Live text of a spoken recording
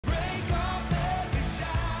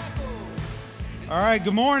All right,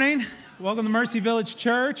 good morning. Welcome to Mercy Village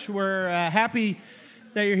Church. We're happy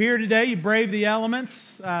that you're here today. You braved the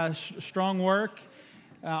elements. Strong work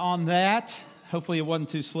on that. Hopefully it wasn't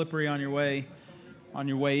too slippery on your way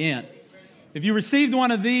in. If you received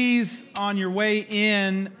one of these on your way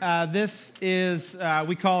in, this is,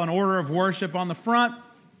 we call an order of worship on the front,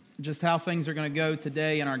 just how things are going to go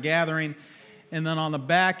today in our gathering. And then on the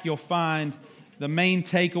back, you'll find the main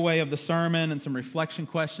takeaway of the sermon and some reflection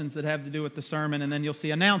questions that have to do with the sermon, and then you'll see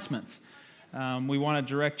announcements. We want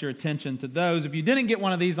to direct your attention to those. If you didn't get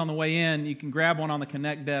one of these on the way in, you can grab one on the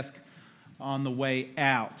Connect desk on the way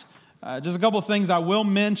out. Just a couple of things I will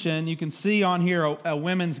mention. You can see on here a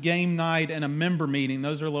women's game night and a member meeting.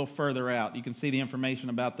 Those are a little further out. You can see the information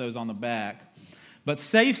about those on the back. But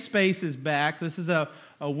Safe Space is back. This is a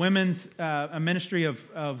women's a ministry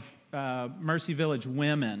of Mercy Village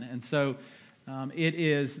women, and so it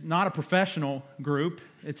is not a professional group.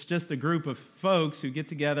 It's just a group of folks who get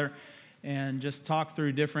together and just talk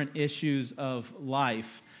through different issues of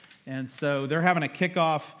life. And so they're having a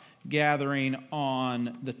kickoff gathering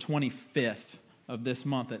on the 25th of this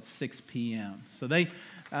month at 6 p.m. So they,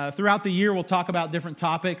 throughout the year, will talk about different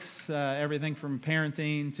topics, everything from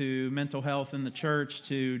parenting to mental health in the church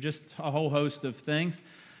to just a whole host of things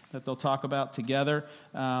that they'll talk about together.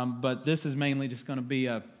 But this is mainly just going to be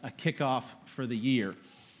a kickoff for the year.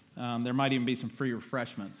 There might even be some free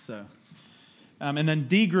refreshments. So, and then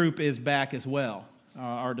D group is back as well.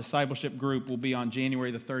 Our discipleship group will be on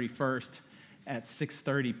January the 31st at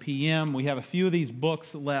 6:30 p.m. We have a few of these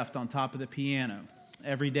books left on top of the piano.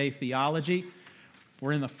 Everyday Theology.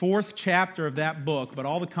 We're in the 4th chapter of that book, but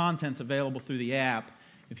all the content's available through the app.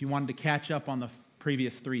 If you wanted to catch up on the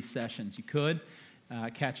previous 3 sessions, you could.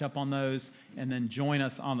 Catch up on those, and then join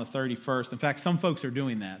us on the 31st. In fact, some folks are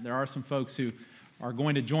doing that. There are some folks who are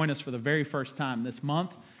going to join us for the very first time this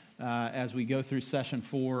month as we go through session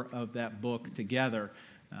 4 of that book together.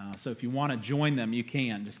 So if you want to join them, you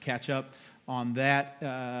can. Just catch up on that.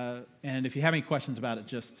 And if you have any questions about it,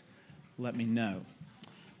 just let me know.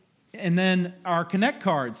 And then our Connect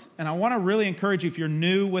cards. And I want to really encourage you, if you're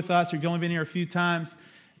new with us or if you've only been here a few times,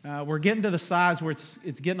 we're getting to the size where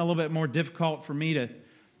it's getting a little bit more difficult for me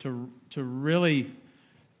to really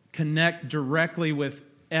connect directly with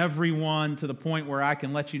everyone to the point where I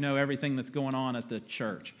can let you know everything that's going on at the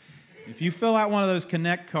church. If you fill out one of those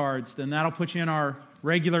Connect cards, then that'll put you in our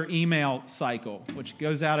regular email cycle, which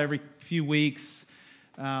goes out every few weeks.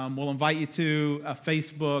 We'll invite you to a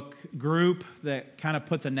Facebook group that kind of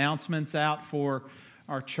puts announcements out for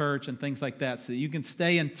our church and things like that, so you can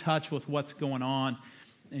stay in touch with what's going on.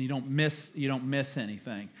 And you don't miss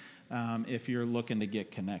anything if you're looking to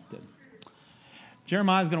get connected.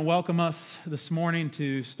 Jeremiah is going to welcome us this morning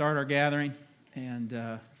to start our gathering. And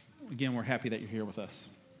again, we're happy that you're here with us.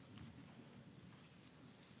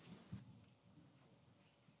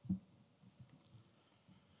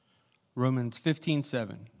 Romans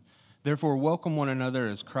 15:7. Therefore, welcome one another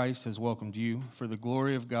as Christ has welcomed you for the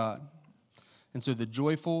glory of God. And so the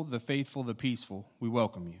joyful, the faithful, the peaceful, we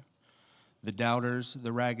welcome you. The doubters,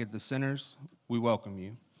 the ragged, the sinners, we welcome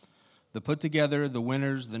you. The put together, the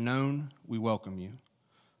winners, the known, we welcome you.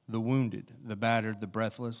 The wounded, the battered, the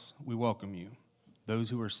breathless, we welcome you. Those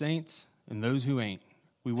who are saints and those who ain't,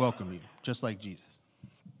 we welcome you, just like Jesus.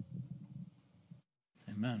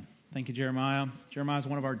 Amen. Thank you, Jeremiah. Jeremiah is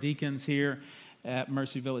one of our deacons here at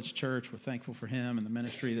Mercy Village Church. We're thankful for him and the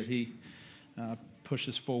ministry that he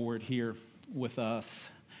pushes forward here with us.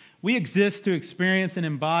 We exist to experience and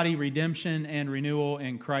embody redemption and renewal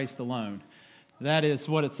in Christ alone. That is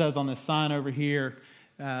what it says on this sign over here.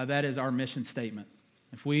 That is our mission statement.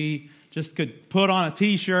 If we just could put on a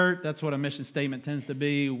t-shirt, that's what a mission statement tends to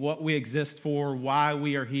be, what we exist for, why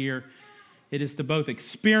we are here. It is to both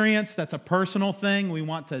experience, that's a personal thing. We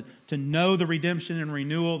want to know the redemption and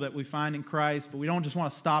renewal that we find in Christ, but we don't just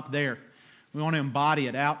want to stop there. We want to embody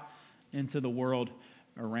it out into the world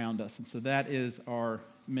around us. And so that is our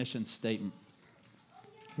mission statement.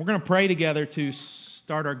 We're going to pray together to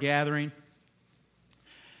start our gathering.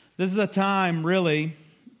 This is a time really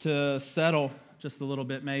to settle just a little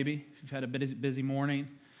bit maybe, if you've had a busy morning.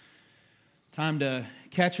 Time to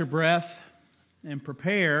catch your breath and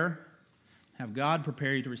prepare, have God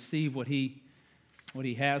prepare you to receive what He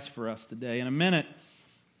has for us today. In a minute,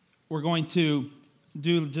 we're going to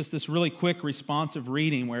do just this really quick responsive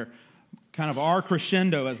reading where kind of our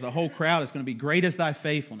crescendo as the whole crowd is going to be, great is thy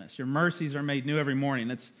faithfulness. Your mercies are made new every morning.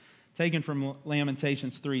 It's taken from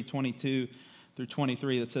Lamentations 3:22 through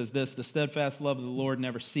 23 that says this: the steadfast love of the Lord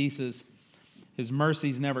never ceases. His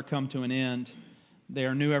mercies never come to an end. They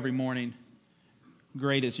are new every morning.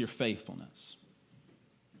 Great is your faithfulness.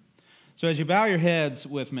 So as you bow your heads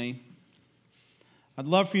with me, I'd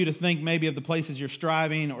love for you to think maybe of the places you're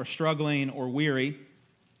striving or struggling or weary,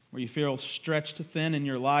 where you feel stretched thin in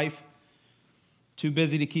your life, too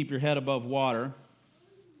busy to keep your head above water.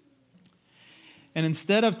 And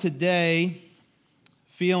instead of today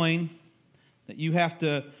feeling that you have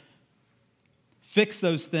to fix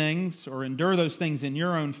those things or endure those things in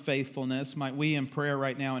your own faithfulness, might we in prayer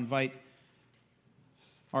right now invite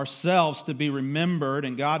ourselves to be remembered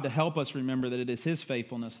and God to help us remember that it is His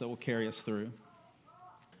faithfulness that will carry us through.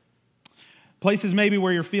 Places maybe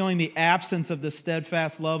where you're feeling the absence of the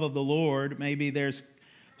steadfast love of the Lord. Maybe there's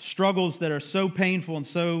struggles that are so painful and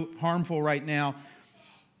so harmful right now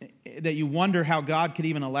that you wonder how God could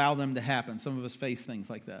even allow them to happen. Some of us face things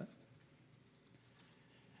like that.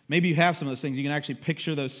 Maybe you have some of those things. You can actually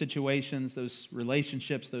picture those situations, those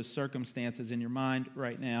relationships, those circumstances in your mind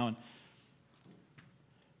right now.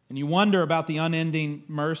 And you wonder about the unending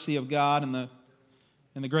mercy of God and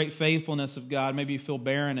the great faithfulness of God. Maybe you feel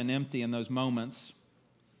barren and empty in those moments.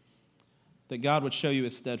 That God would show you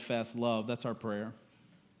His steadfast love. That's our prayer.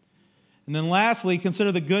 And then lastly,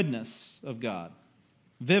 consider the goodness of God.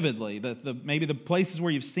 Vividly. Maybe the places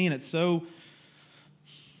where you've seen it so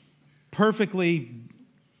perfectly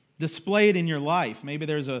displayed in your life. Maybe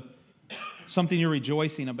there's something you're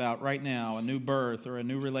rejoicing about right now, a new birth or a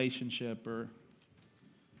new relationship, or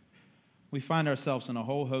we find ourselves in a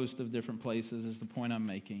whole host of different places is the point I'm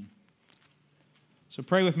making. So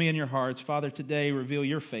pray with me in your hearts. Father, today reveal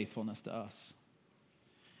your faithfulness to us.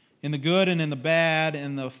 In the good and in the bad,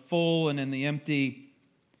 in the full and in the empty,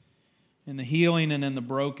 in the healing and in the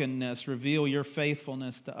brokenness, reveal your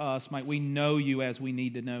faithfulness to us. Might we know you as we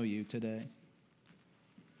need to know you today.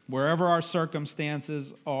 Wherever our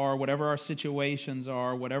circumstances are, whatever our situations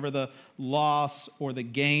are, whatever the loss or the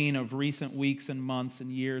gain of recent weeks and months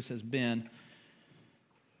and years has been,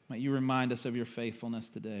 might you remind us of your faithfulness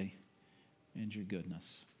today and your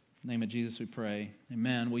goodness. In the name of Jesus we pray.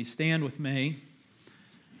 Amen. Will you stand with me?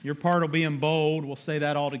 Your part will be in bold. We'll say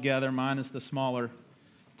that all together. Mine is the smaller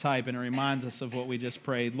type, and it reminds us of what we just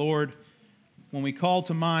prayed. Lord, when we call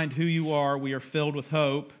to mind who you are, we are filled with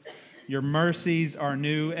hope. Your mercies are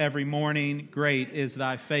new every morning. Great is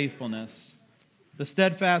thy faithfulness. The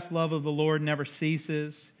steadfast love of the Lord never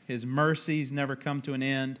ceases. His mercies never come to an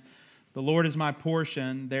end. The Lord is my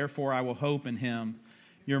portion, therefore I will hope in him.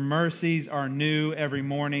 Your mercies are new every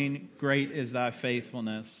morning. Great is thy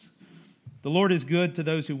faithfulness. The Lord is good to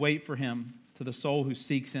those who wait for him, to the soul who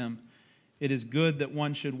seeks him. It is good that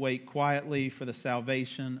one should wait quietly for the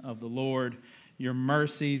salvation of the Lord. Your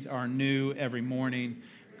mercies are new every morning.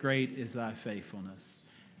 Great is thy faithfulness.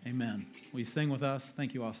 Amen. Will you sing with us?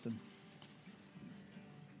 Thank you, Austin.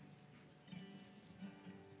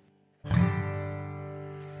 Well,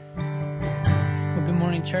 good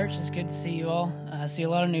morning, church. It's good to see you all. I see a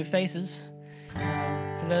lot of new faces.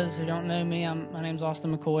 For those who don't know me, my name's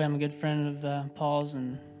Austin McCoy. I'm a good friend of Paul's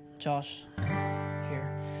and Josh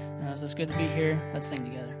here. So it's good to be here. Let's sing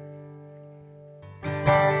together.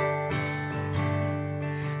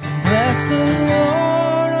 So bless the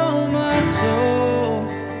Lord, oh my soul,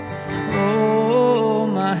 oh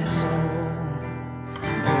my soul.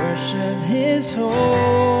 Worship his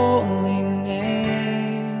holy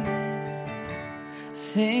name.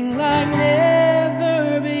 Sing like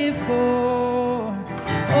never before.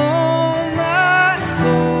 Oh my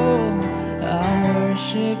soul, I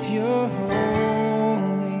worship your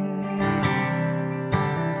holy name.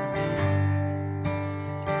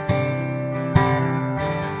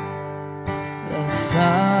 The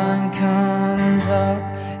sun comes up,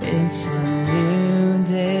 it's a new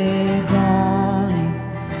day dawning.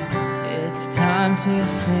 It's time to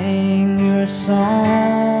sing your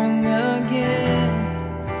song again.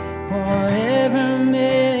 Whatever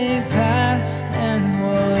may pass and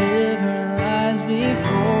whatever lies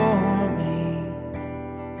before me,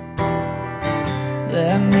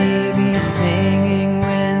 let me be singing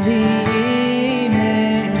when the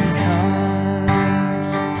evening comes.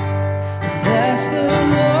 Bless the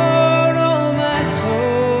Lord, oh my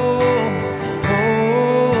soul,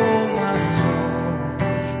 oh my soul.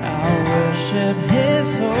 I'll worship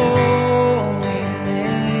his holy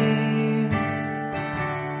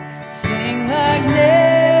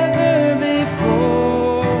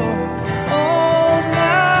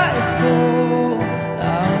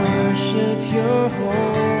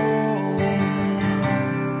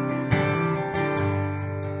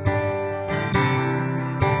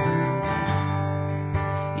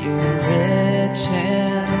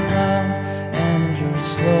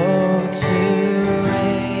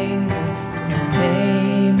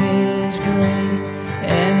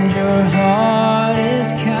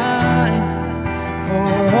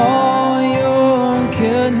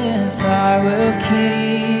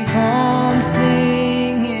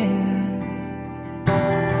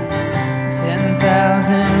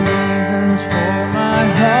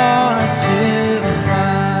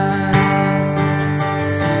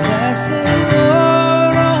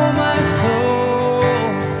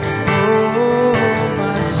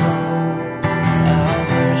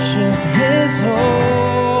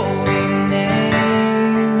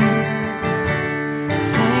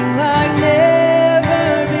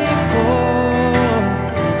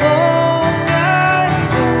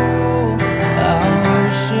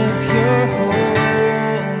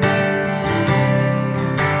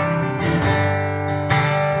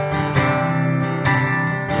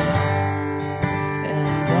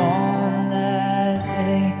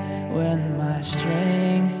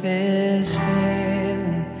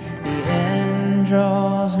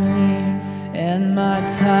thousand years and my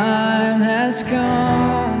time has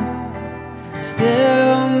come,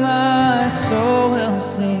 still my soul will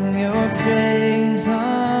sing your praise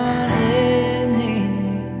unending.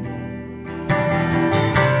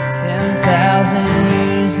 10,000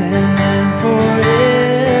 years and then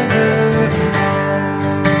forever.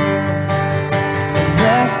 So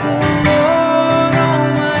bless the Lord, oh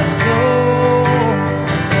my soul,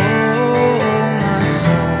 oh my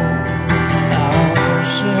soul. I'll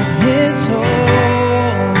worship His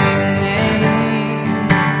holy name.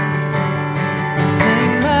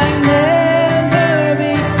 Sing like never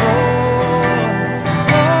before,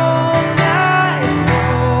 oh my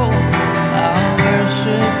soul. I'll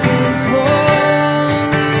worship His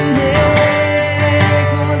holy name.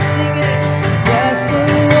 Come on, sing it. Bless the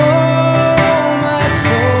Lord, oh my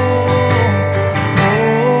soul,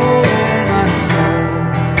 oh my soul.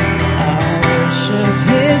 I'll worship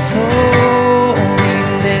His holy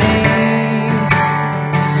name.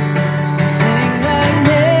 Sing like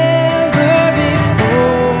never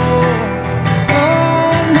before,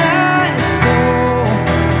 oh my soul.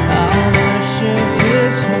 I'll worship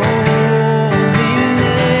His holy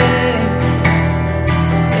name.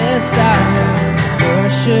 Yes, I will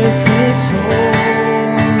worship His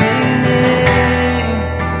holy name.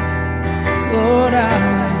 Lord, I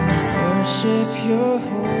will worship your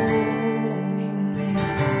holy name.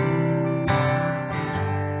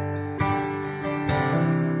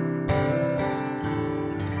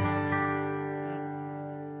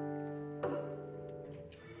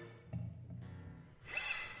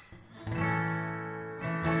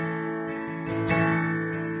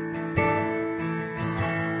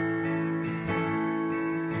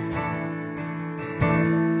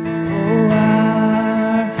 Oh,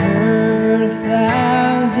 I've heard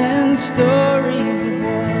 1,000 stories of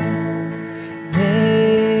what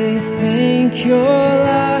they think you're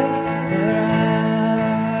like, but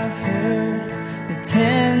I've heard the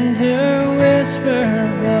tender whisper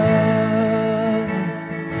of love,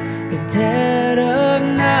 the dead of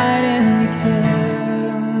night, and you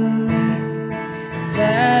tell me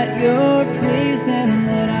that you're pleased and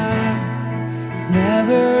that I'm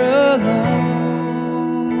never alone.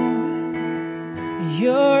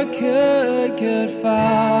 You're good, good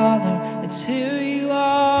Father. It's who you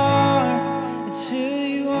are. It's who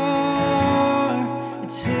you are.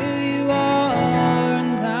 It's who you are.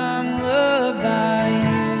 And I'm loved by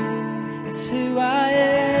you. It's who I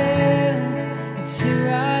am. It's who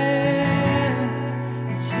I am.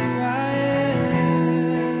 It's who I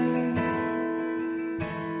am.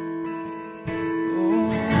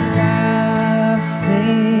 Oh, I've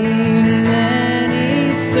seen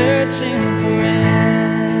many searching for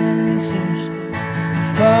answers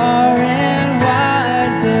far and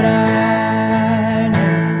wide, but I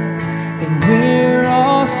know that we're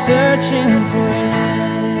all searching for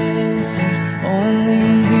answers. Only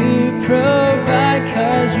you provide,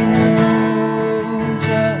 'cause you know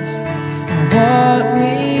just what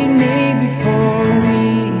we need before we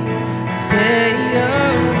say a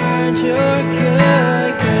word. You're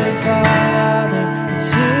good, good Father. It's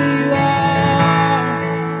who you are.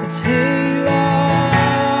 It's who you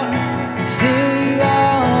are. It's who you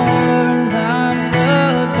are. And I'm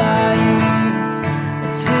loved by you.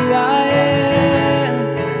 It's who I am.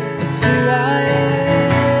 It's who I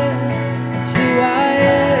am. It's who I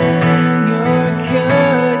am. You're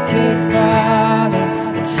good, good Father.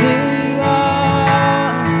 It's who you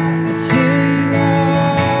are. It's who you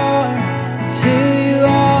are. It's who you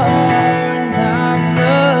are. And I'm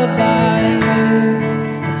loved by you.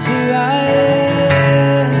 It's who I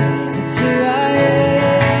am. It's who I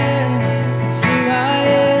am. It's who I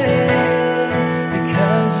am.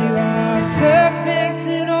 Because you are perfect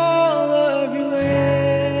in all of your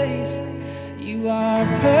ways. You are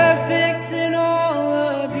perfect in all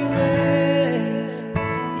of your ways.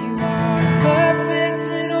 You are perfect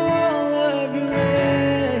in all of your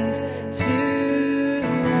ways to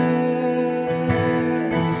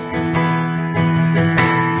us.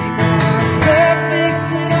 Perfect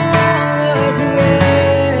in all of your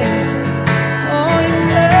ways. Oh, you're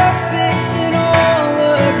perfect in all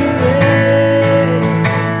of your ways.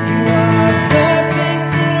 You are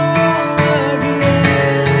perfect in all of your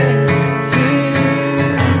ways to us.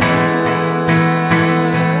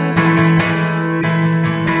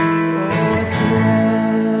 Oh, it's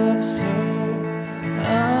love so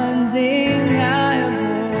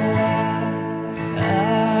undeniable. I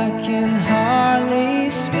can hardly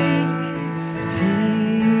speak.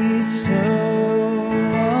 Peace so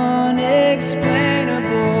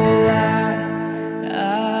unexplainable. I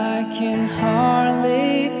can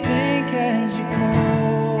hardly think as you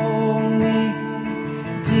call me.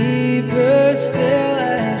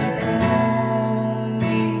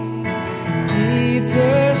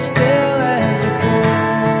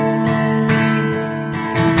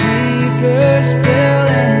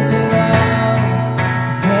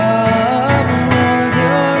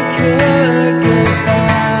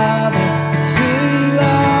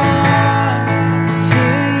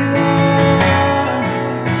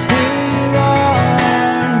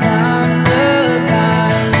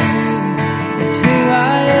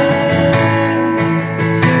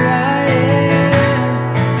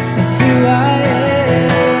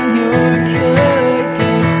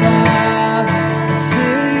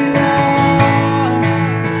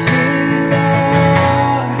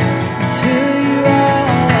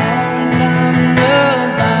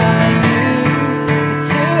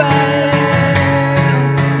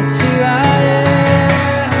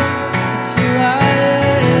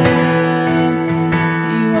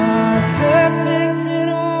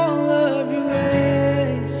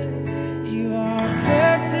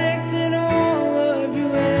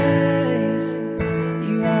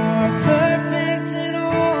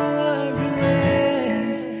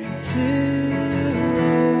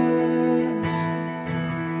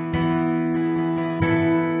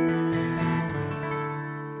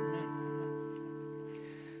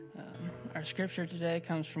 scripture today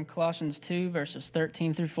comes from Colossians 2, verses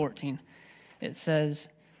 13 through 14. It says,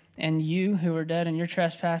 "And you who were dead in your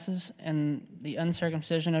trespasses and the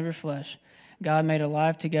uncircumcision of your flesh, God made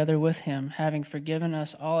alive together with him, having forgiven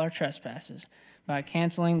us all our trespasses, by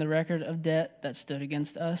canceling the record of debt that stood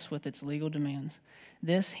against us with its legal demands.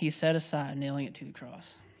 This he set aside, nailing it to the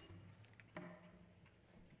cross."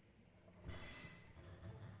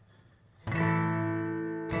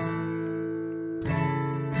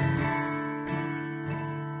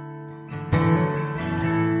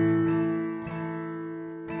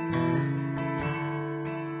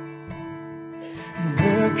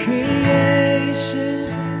 Creation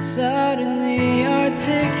suddenly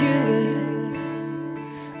articulate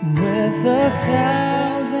with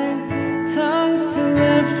 1,000 tongues to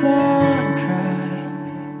lift one cry,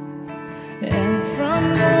 and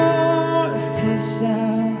from north to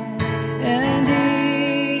south and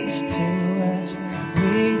east to west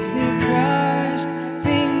we to Christ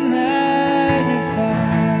be magnified.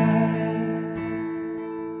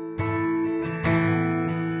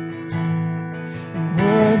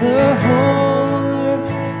 Were the whole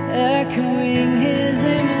earth echoing his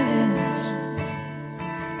imminence,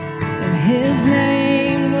 and his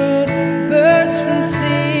name would burst from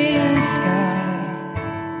sea and sky,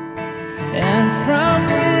 and from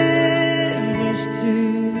rivers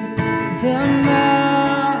to the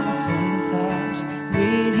mountain tops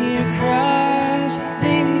we'd hear Christ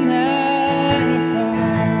be magnified.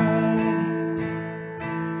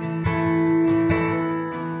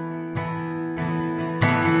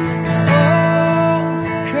 Oh,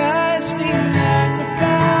 Christ be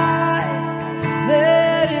magnified,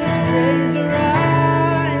 let his praise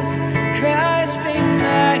arise. Christ be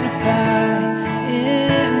magnified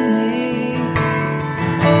in me.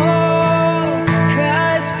 Oh,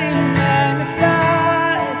 Christ be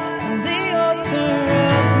magnified from the altar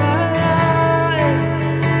of my life.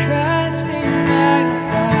 Christ be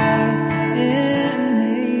magnified in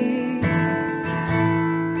me.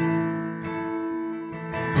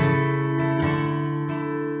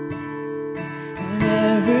 And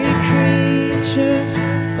every creature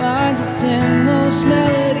finds its inmost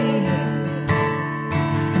melody,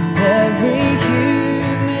 and every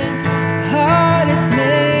human heart its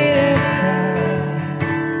native cry.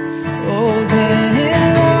 Oh, then in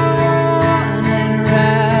one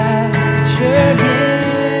enraptured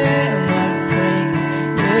hymn of praise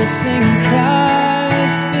we'll sing,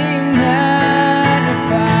 Christ be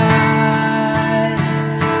magnified.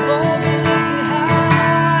 Oh, be lifted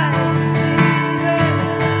high,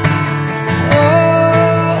 Jesus.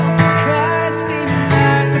 Oh, Christ be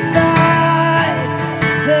magnified,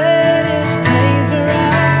 let his praise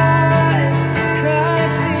arise.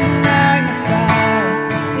 Christ be magnified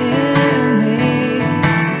in me.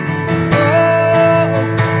 Oh,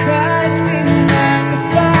 Christ be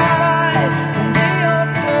magnified from the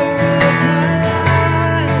altar of my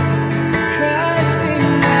life. Christ be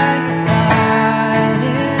magnified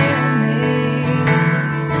in me.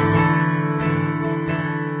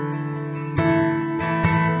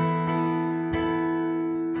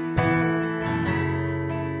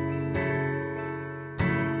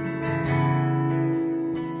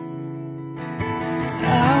 I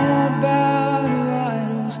won't bow to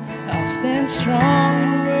idols, I'll stand strong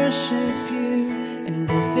and worship you. And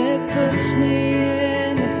if it puts me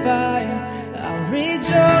in the fire, I'll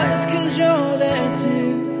rejoice 'cause you're there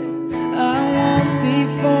too. I won't be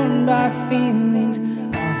formed by feelings,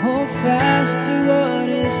 I'll hold fast to what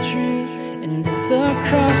is true. And if the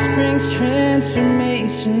cross brings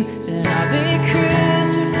transformation, then I'll be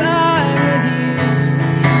crucified with you.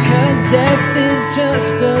 'Cause death is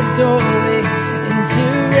just a doorway into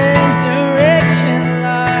resurrection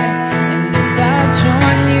life. And if I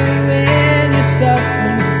join you in your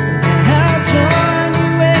sufferings, then I'll join you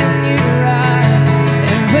when you rise.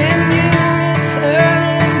 And when you return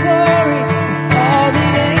in glory with all the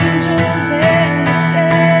angels and the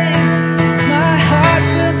saints, my heart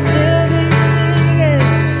will still be singing,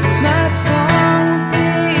 my song will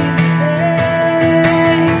be the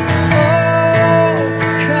same. Oh,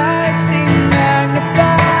 Christ be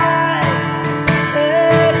magnified,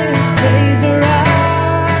 let his praise arise.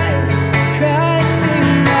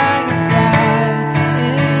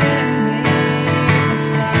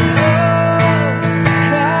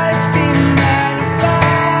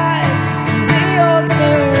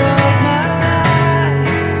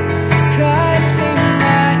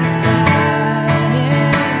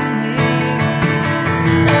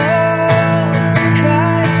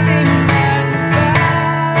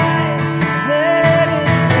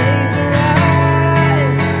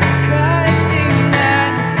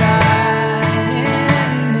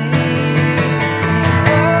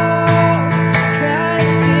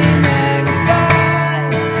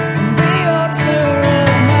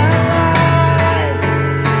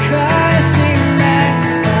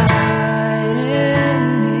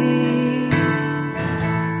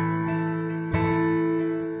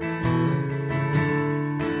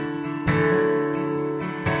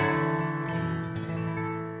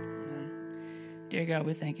 Dear God,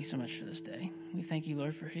 we thank you so much for this day. We thank you,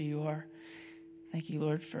 Lord, for who you are. Thank you,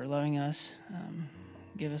 Lord, for loving us.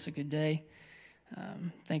 Give us a good day.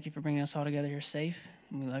 Thank you for bringing us all together here safe.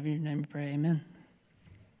 And we love you. In your name we pray. Amen.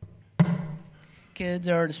 Kids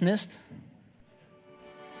are dismissed.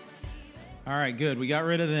 All right, good. We got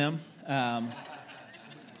rid of them.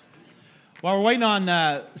 While we're waiting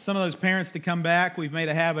on some of those parents to come back, we've made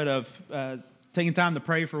a habit of taking time to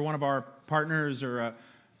pray for one of our partners or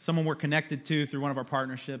someone we're connected to through one of our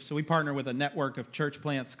partnerships. So we partner with a network of church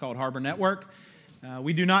plants called Harbor Network.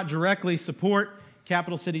 We do not directly support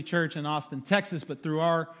Capital City Church in Austin, Texas, but through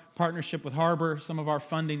our partnership with Harbor, some of our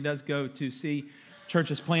funding does go to see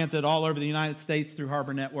churches planted all over the United States through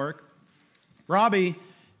Harbor Network. Robbie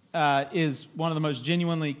is one of the most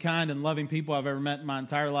genuinely kind and loving people I've ever met in my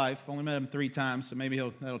entire life. Only met him 3 times, so maybe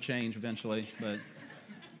that'll change eventually. But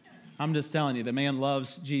I'm just telling you, the man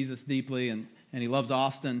loves Jesus deeply, and he loves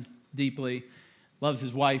Austin deeply, loves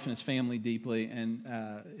his wife and his family deeply, and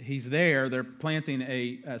he's there. They're planting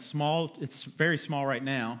a small, it's very small right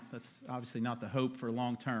now. That's obviously not the hope for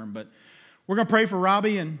long term, but we're going to pray for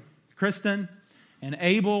Robbie and Kristen and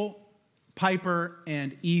Abel, Piper,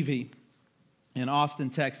 and Evie in Austin,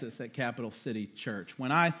 Texas at Capital City Church.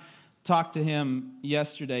 When I talked to him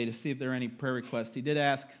yesterday to see if there are any prayer requests, he did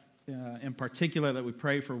ask in particular that we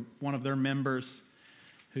pray for one of their members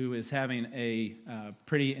who is having a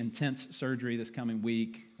pretty intense surgery this coming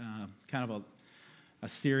week, kind of a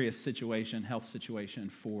serious situation, health situation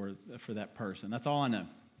for that person. That's all I know,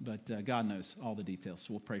 but God knows all the details,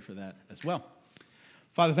 so we'll pray for that as well.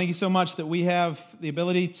 Father, thank you so much that we have the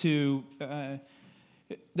ability to,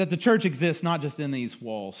 that the church exists not just in these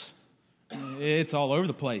walls. It's all over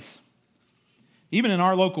the place. Even in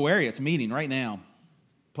our local area, it's meeting right now,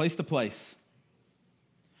 place to place.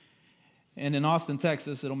 And in Austin,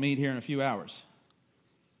 Texas, it'll meet here in a few hours.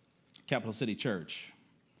 Capital City Church.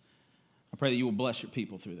 I pray that you will bless your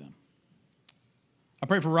people through them. I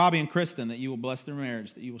pray for Robbie and Kristen that you will bless their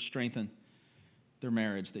marriage, that you will strengthen their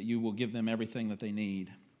marriage, that you will give them everything that they need.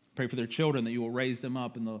 Pray for their children, that you will raise them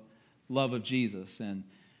up in the love of Jesus, and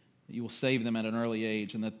that you will save them at an early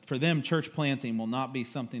age, and that for them, church planting will not be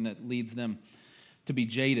something that leads them to be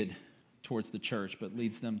jaded towards the church, but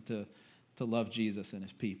leads them to love Jesus and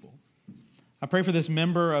his people. I pray for this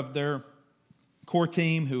member of their core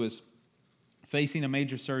team who is facing a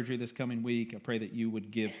major surgery this coming week. I pray that you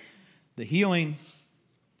would give the healing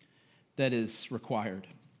that is required,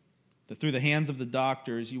 that through the hands of the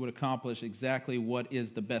doctors, you would accomplish exactly what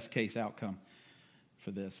is the best case outcome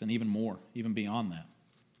for this, and even more, even beyond that,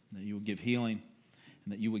 that you would give healing,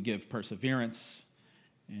 and that you would give perseverance,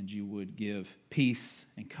 and you would give peace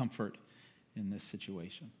and comfort in this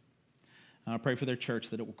situation. And I pray for their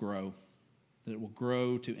church that it will grow, that it will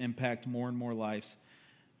grow to impact more and more lives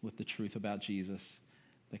with the truth about Jesus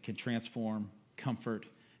that can transform, comfort,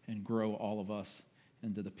 and grow all of us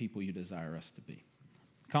into the people you desire us to be.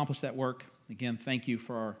 Accomplish that work. Again, thank you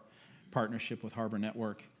for our partnership with Harbor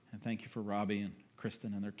Network, and thank you for Robbie and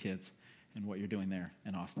Kristen and their kids and what you're doing there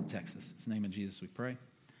in Austin, Texas. It's in the name of Jesus we pray.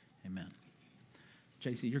 Amen.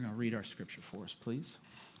 JC, you're going to read our scripture for us, please.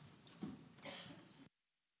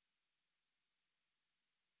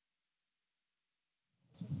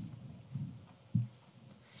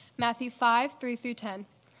 Matthew 5:3-10.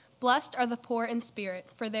 Blessed are the poor in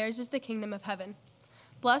spirit, for theirs is the kingdom of heaven.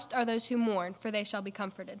 Blessed are those who mourn, for they shall be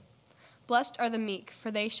comforted. Blessed are the meek,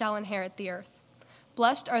 for they shall inherit the earth.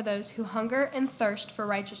 Blessed are those who hunger and thirst for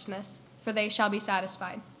righteousness, for they shall be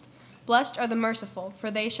satisfied. Blessed are the merciful,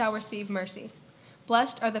 for they shall receive mercy.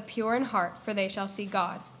 Blessed are the pure in heart, for they shall see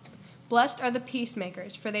God. Blessed are the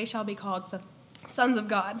peacemakers, for they shall be called sons of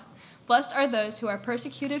God. Blessed are those who are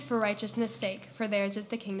persecuted for righteousness' sake, for theirs is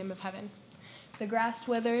the kingdom of heaven. The grass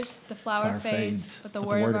withers, the flower fades, but the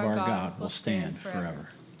word of our God will stand forever.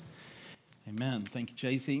 Amen. Thank you,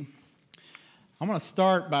 JC. I'm going to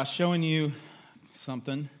start by showing you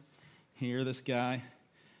something here. This guy,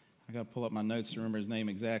 I got to pull up my notes to remember his name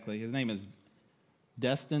exactly. His name is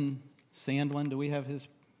Destin Sandlin. Do we have his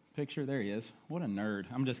picture? There he is. What a nerd.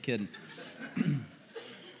 I'm just kidding.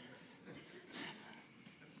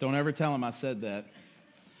 Don't ever tell him I said that.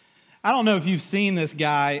 I don't know if you've seen this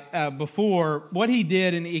guy before. What he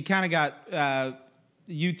did, and he kind of got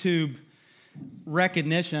YouTube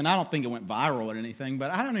recognition. I don't think it went viral or anything, but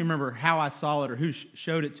I don't even remember how I saw it or who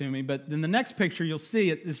showed it to me. But in the next picture, you'll see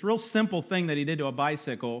it. This real simple thing that he did to a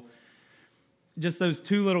bicycle. Just those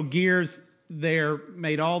 2 little gears there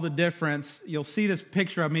made all the difference. You'll see this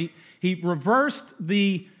picture of me. He reversed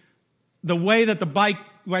the way that the bike,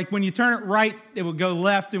 like when you turn it right, it would go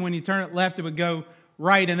left, and when you turn it left, it would go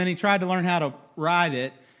right. And then he tried to learn how to ride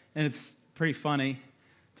it, and it's pretty funny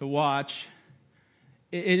to watch.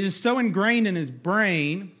 It is so ingrained in his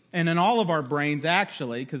brain, and in all of our brains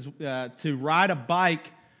actually, because to ride a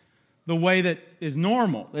bike the way that is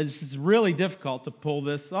normal, it's really difficult to pull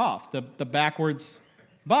this off, the backwards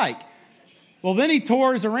bike. Well, then he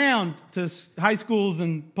tours around to high schools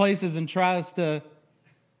and places and tries to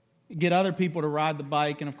get other people to ride the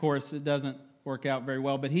bike, and of course it doesn't work out very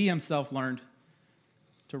well, but he himself learned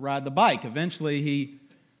to ride the bike. Eventually he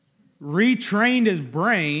retrained his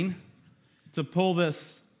brain to pull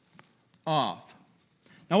this off.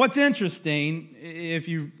 Now what's interesting, if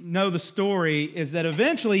you know the story, is that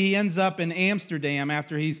eventually he ends up in Amsterdam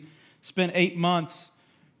after he's spent 8 months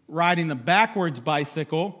riding the backwards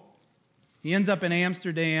bicycle. He ends up in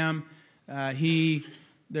Amsterdam.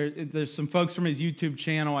 There's some folks from his YouTube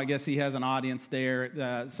channel. I guess he has an audience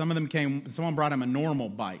there. Someone brought him a normal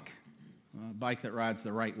bike, a bike that rides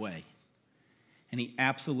the right way. And he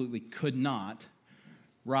absolutely could not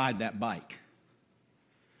ride that bike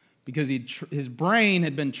because his brain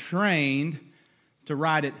had been trained to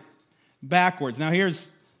ride it backwards. Now here's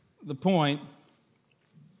the point.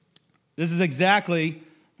 This is exactly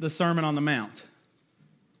the Sermon on the Mount.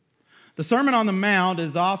 The Sermon on the Mount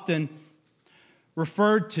is often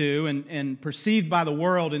referred to and perceived by the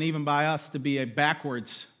world and even by us to be a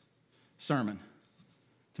backwards sermon,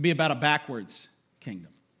 to be about a backwards kingdom.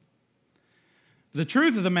 The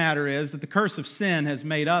truth of the matter is that the curse of sin has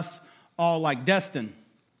made us all like Destin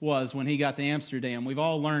was when he got to Amsterdam. We've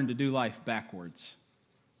all learned to do life backwards.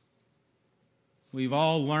 We've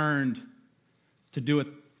all learned to do it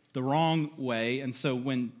the wrong way, and so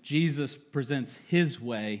when Jesus presents his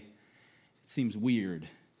way, it seems weird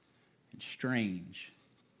and strange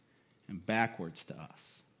and backwards to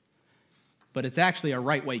us. But it's actually a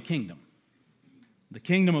right way kingdom. The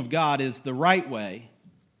kingdom of God is the right way.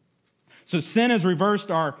 So sin has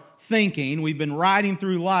reversed our thinking. We've been riding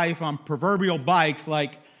through life on proverbial bikes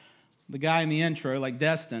like the guy in the intro, like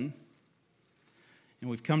Destin. And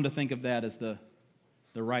we've come to think of that as the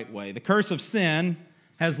right way. The curse of sin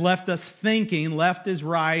has left us thinking left is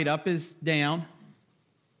right, up is down.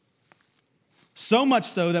 So much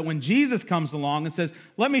so that when Jesus comes along and says,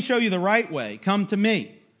 let me show you the right way, come to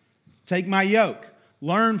me, take my yoke,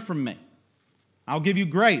 learn from me. I'll give you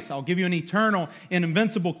grace. I'll give you an eternal and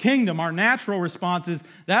invincible kingdom. Our natural response is,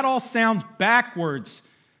 that all sounds backwards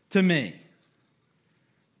to me.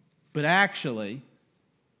 But actually,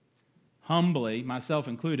 humbly, myself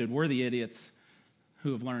included, we're the idiots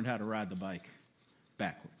who have learned how to ride the bike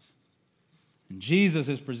backwards. And Jesus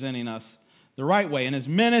is presenting us the right way. In his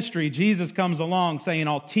ministry, Jesus comes along saying,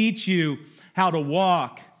 I'll teach you how to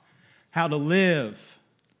walk, how to live,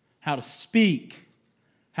 how to speak,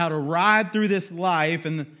 how to ride through this life,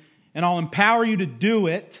 and I'll empower you to do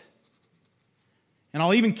it. And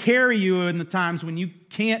I'll even carry you in the times when you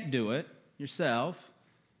can't do it yourself.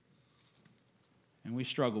 And we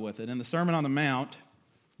struggle with it. In the Sermon on the Mount,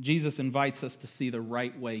 Jesus invites us to see the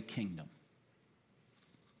right way kingdom.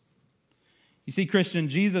 You see, Christian,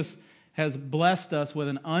 Jesus has blessed us with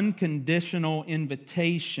an unconditional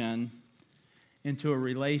invitation into a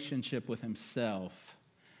relationship with himself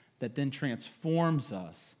that then transforms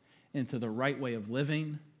us into the right way of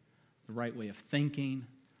living, the right way of thinking,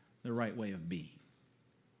 the right way of being.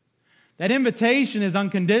 That invitation is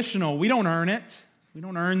unconditional. We don't earn it. We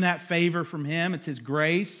don't earn that favor from him. It's his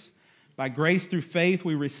grace. By grace through faith,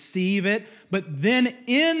 we receive it. But then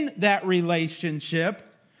in that relationship,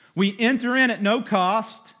 we enter in at no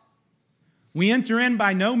cost. We enter in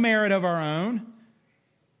by no merit of our own.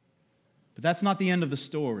 But that's not the end of the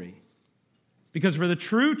story. Because for the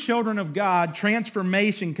true children of God,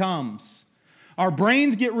 transformation comes. Our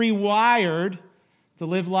brains get rewired to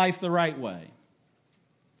live life the right way.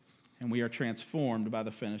 And we are transformed by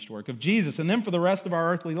the finished work of Jesus. And then for the rest of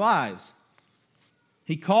our earthly lives,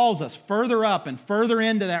 he calls us further up and further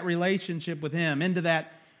into that relationship with him, into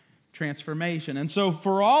that transformation. And so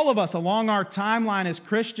for all of us along our timeline as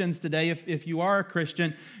Christians today, if you are a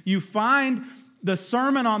Christian, you find the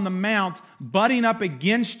Sermon on the Mount butting up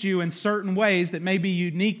against you in certain ways that may be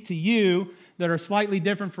unique to you, that are slightly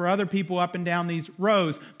different for other people up and down these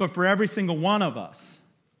rows, but for every single one of us,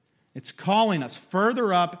 it's calling us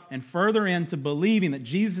further up and further into believing that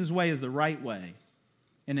Jesus' way is the right way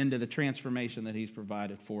and into the transformation that he's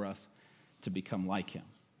provided for us to become like him.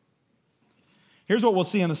 Here's what we'll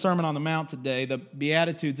see in the Sermon on the Mount today, the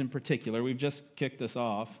Beatitudes in particular. We've just kicked this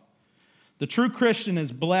off. The true Christian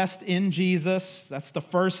is blessed in Jesus. That's the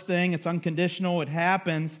first thing. It's unconditional. It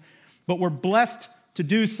happens. But we're blessed to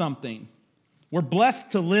do something. We're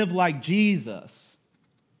blessed to live like Jesus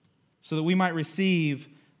so that we might receive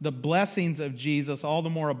the blessings of Jesus all the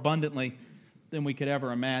more abundantly than we could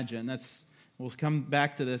ever imagine. We'll come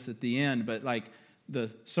back to this at the end, but like the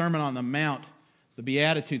Sermon on the Mount, the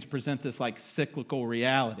Beatitudes present this like cyclical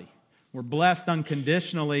reality. We're blessed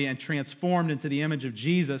unconditionally and transformed into the image of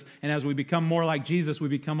Jesus. And as we become more like Jesus, we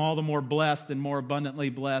become all the more blessed and more abundantly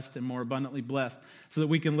blessed and more abundantly blessed so that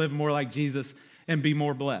we can live more like Jesus and be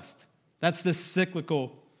more blessed. That's the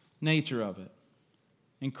cyclical nature of it.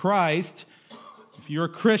 In Christ, if you're a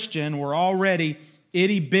Christian, we're already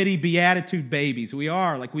itty-bitty beatitude babies. We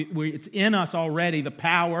are. Like it's in us already, the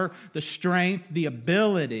power, the strength, the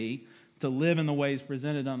ability to live in the ways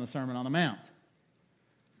presented on the Sermon on the Mount.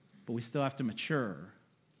 But we still have to mature.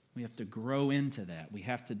 We have to grow into that. We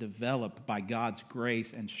have to develop by God's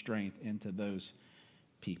grace and strength into those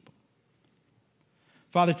people.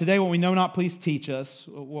 Father, today what we know not, please teach us.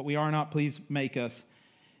 What we are not, please make us.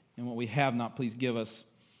 And what we have not, please give us.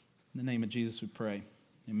 In the name of Jesus we pray.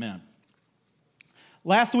 Amen.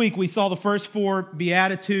 Last week we saw the first 4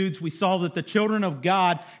 Beatitudes. We saw that the children of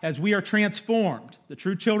God, as we are transformed, the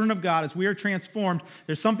true children of God, as we are transformed,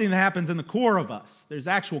 there's something that happens in the core of us. There's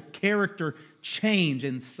actual character change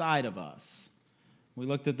inside of us. We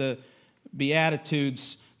looked at the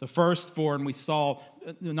Beatitudes, the first 4, and we saw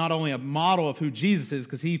not only a model of who Jesus is,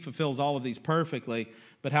 because he fulfills all of these perfectly,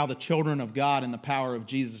 but how the children of God and the power of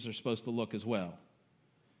Jesus are supposed to look as well.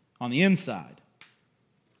 On the inside,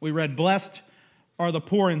 we read, blessed are the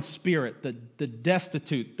poor in spirit, the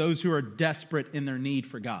destitute, those who are desperate in their need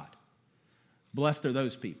for God. Blessed are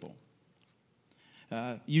those people.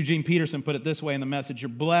 Eugene Peterson put it this way in the Message: you're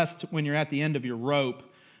blessed when you're at the end of your rope.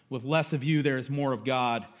 With less of you, there is more of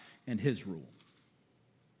God and His rule.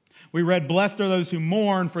 We read, blessed are those who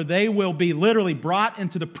mourn, for they will be literally brought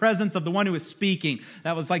into the presence of the one who is speaking.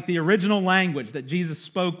 That was like the original language that Jesus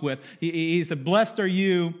spoke with. He said, blessed are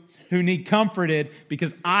you who need comforted,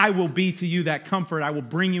 because I will be to you that comfort. I will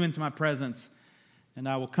bring you into my presence, and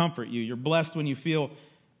I will comfort you. You're blessed when you feel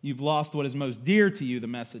you've lost what is most dear to you, the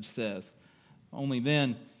Message says. Only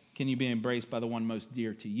then can you be embraced by the one most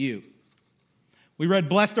dear to you. We read,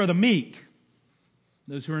 blessed are the meek,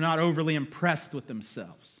 those who are not overly impressed with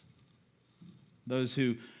themselves, those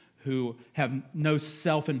who have no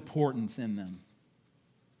self-importance in them.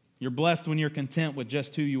 You're blessed when you're content with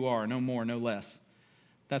just who you are, no more, no less.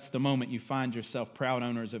 That's the moment you find yourself proud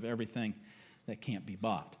owners of everything that can't be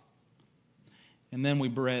bought. And then we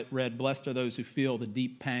read, blessed are those who feel the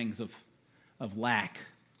deep pangs of lack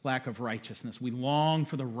of righteousness. We long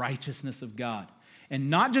for the righteousness of God. And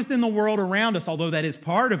not just in the world around us, although that is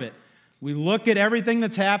part of it. We look at everything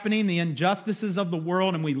that's happening, the injustices of the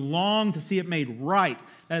world, and we long to see it made right.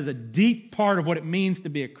 That is a deep part of what it means to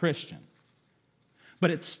be a Christian.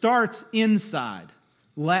 But it starts inside.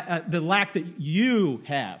 The lack that you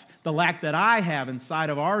have, the lack that I have inside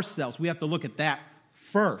of ourselves, we have to look at that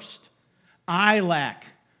first. I lack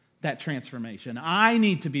that transformation. I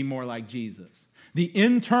need to be more like Jesus. The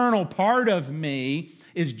internal part of me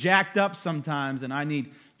is jacked up sometimes, and I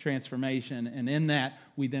need transformation. And in that,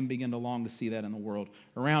 we then begin to long to see that in the world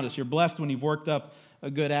around us. You're blessed when you've worked up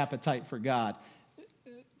a good appetite for God.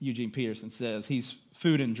 Eugene Peterson says, He's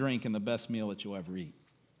food and drink and the best meal that you'll ever eat.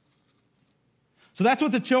 So that's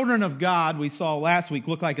what the children of God we saw last week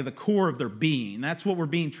look like at the core of their being. That's what we're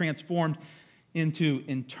being transformed into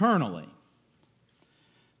internally.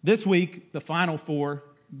 This week, the final 4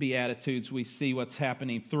 Beatitudes, we see what's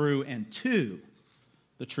happening through and to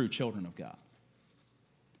the true children of God.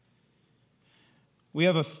 We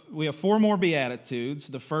have 4 more Beatitudes.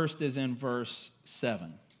 The first is in verse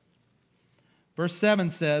 7. Verse 7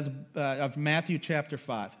 says, of Matthew chapter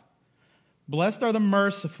 5, blessed are the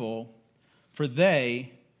merciful, for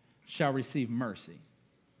they shall receive mercy.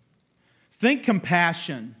 Think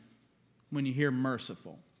compassion when you hear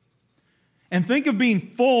merciful. And think of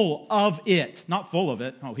being full of it. Not full of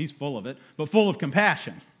it. Oh, He's full of it. But full of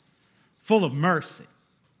compassion. Full of mercy.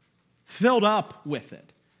 Filled up with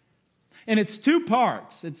it. And it's 2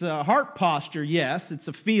 parts. It's a heart posture, yes. It's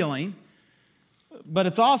a feeling. But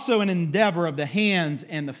it's also an endeavor of the hands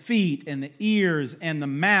and the feet and the ears and the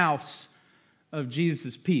mouths of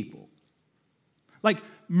Jesus' people. Like,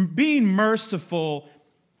 being merciful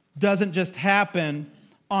doesn't just happen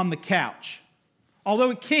on the couch.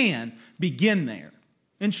 Although it can begin there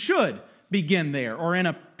and should begin there, or in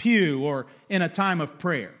a pew or in a time of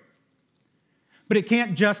prayer. But it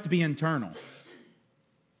can't just be internal.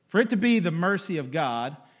 For it to be the mercy of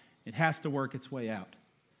God, it has to work its way out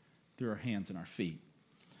through our hands and our feet.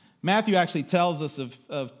 Matthew actually tells us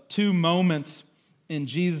of 2 moments in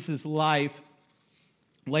Jesus' life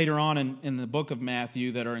later on in the book of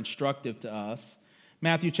Matthew that are instructive to us.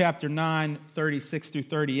 Matthew chapter 9, 36 through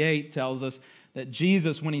 38 tells us that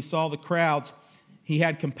Jesus, when he saw the crowds, he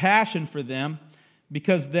had compassion for them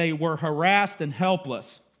because they were harassed and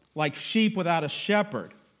helpless, like sheep without a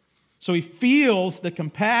shepherd. So he feels the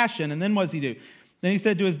compassion, and then what does he do? Then he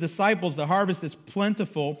said to his disciples, the harvest is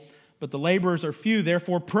plentiful, but the laborers are few.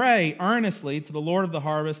 Therefore pray earnestly to the Lord of the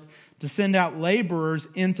harvest to send out laborers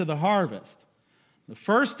into the harvest. The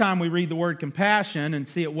first time we read the word compassion and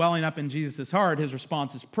see it welling up in Jesus' heart, his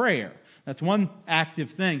response is prayer. That's one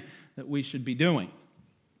active thing that we should be doing,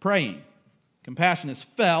 praying. Compassion is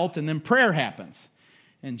felt, and then prayer happens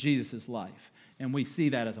in Jesus' life. And we see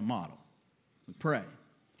that as a model. We pray.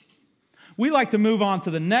 We like to move on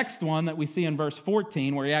to the next one that we see in verse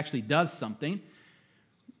 14, where he actually does something,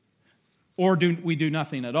 or we do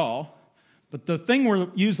nothing at all. But the thing we're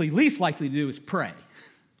usually least likely to do is pray.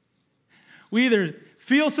 We either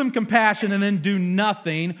feel some compassion and then do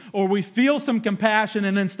nothing, or we feel some compassion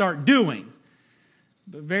and then start doing.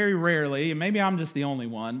 But very rarely, and maybe I'm just the only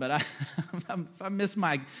one, but if I miss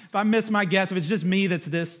my guess, if it's just me that's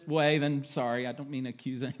this way, then sorry, I don't mean to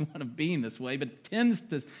accuse anyone of being this way, but it tends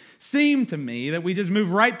to seem to me that we just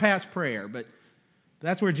move right past prayer. But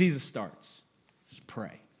that's where Jesus starts. Just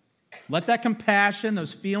pray. Let that compassion,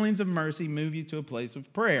 those feelings of mercy, move you to a place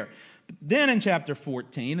of prayer. But then in chapter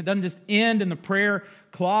 14, it doesn't just end in the prayer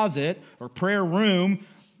closet or prayer room.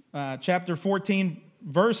 Chapter 14,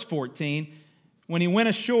 verse 14, when he went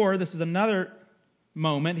ashore, this is another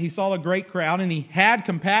moment, he saw a great crowd and he had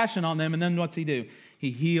compassion on them, and then what's he do?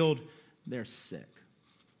 He healed their sick.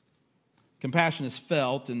 Compassion is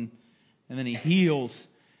felt, and then he heals,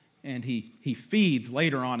 and he feeds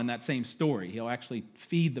later on in that same story. He'll actually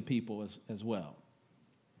feed the people as well.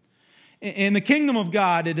 In the kingdom of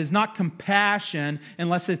God, it is not compassion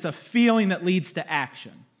unless it's a feeling that leads to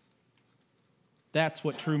action. That's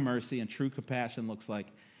what true mercy and true compassion looks like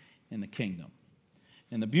in the kingdom.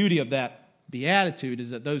 And the beauty of that beatitude is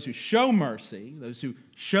that those who show mercy, those who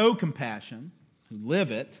show compassion, who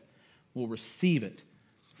live it, will receive it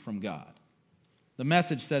from God. The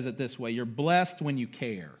Message says it this way: you're blessed when you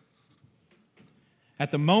care.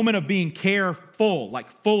 At the moment of being careful,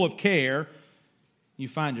 like full of care, you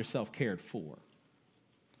find yourself cared for.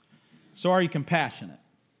 So are you compassionate?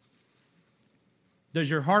 Does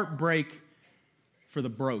your heart break for the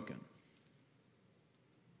broken?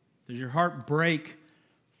 Does your heart break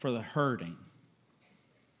for the hurting?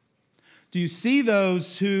 Do you see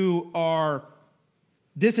those who are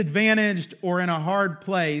disadvantaged or in a hard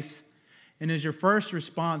place, and is your first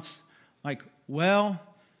response like, well,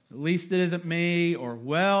 at least it isn't me, or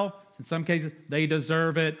well, in some cases, they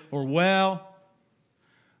deserve it, or well,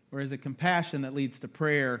 or is it compassion that leads to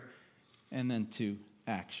prayer and then to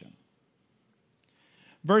action?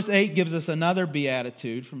 Verse 8 gives us another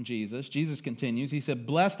beatitude from Jesus. Jesus continues. He said,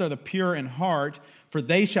 blessed are the pure in heart, for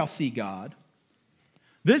they shall see God.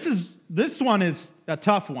 This one is a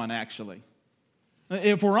tough one, actually.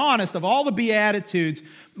 If we're honest, of all the Beatitudes,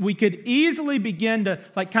 we could easily begin to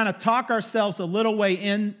kind of talk ourselves a little way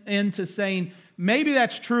into saying, maybe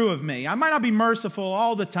that's true of me. I might not be merciful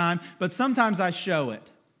all the time, but sometimes I show it.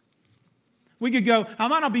 We could go, I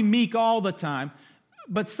might not be meek all the time,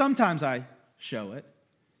 but sometimes I show it.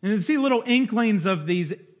 And you see little inklings of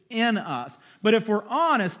these in us. But if we're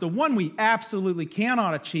honest, the one we absolutely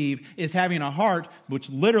cannot achieve is having a heart, which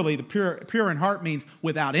literally the pure in heart means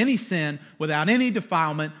without any sin, without any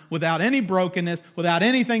defilement, without any brokenness, without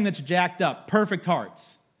anything that's jacked up. Perfect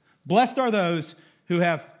hearts. Blessed are those who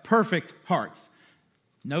have perfect hearts.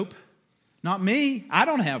 Nope, not me. I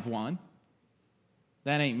don't have one.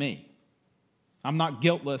 That ain't me. I'm not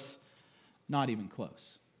guiltless, not even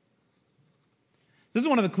close. This is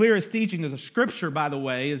one of the clearest teachings of Scripture, by the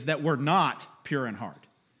way, is that we're not pure in heart.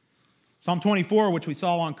 Psalm 24, which we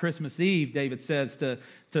saw on Christmas Eve, David says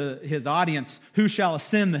to his audience, who shall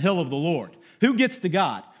ascend the hill of the Lord? Who gets to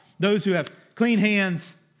God? Those who have clean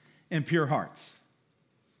hands and pure hearts.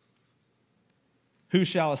 Who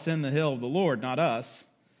shall ascend the hill of the Lord? Not us.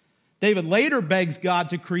 David later begs God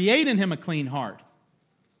to create in him a clean heart.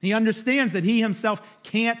 He understands that he himself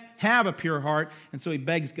can't have a pure heart, and so he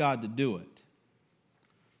begs God to do it.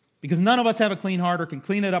 Because none of us have a clean heart or can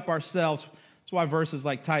clean it up ourselves. That's why verses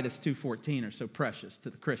like Titus 2:14 are so precious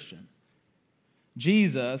to the Christian.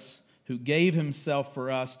 Jesus, who gave himself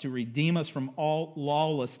for us to redeem us from all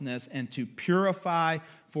lawlessness and to purify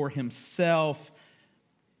for himself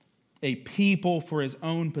a people for his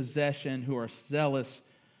own possession who are zealous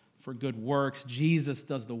for good works. Jesus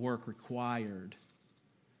does the work required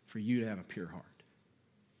for you to have a pure heart.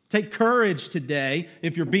 Take courage today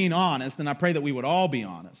if you're being honest, and I pray that we would all be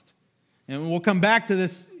honest. And we'll come back to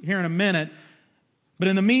this here in a minute. But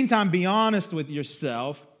in the meantime, be honest with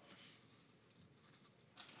yourself.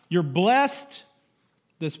 You're blessed,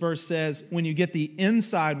 this verse says, when you get the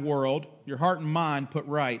inside world, your heart and mind put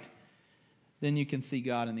right, then you can see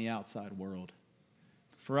God in the outside world.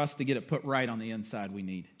 For us to get it put right on the inside, we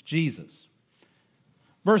need Jesus.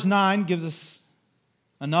 Verse 9 gives us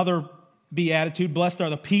another beatitude. Blessed are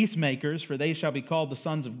the peacemakers, for they shall be called the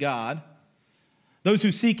sons of God. Those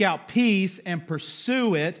who seek out peace and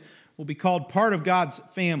pursue it will be called part of God's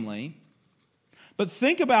family. But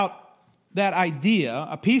think about that idea.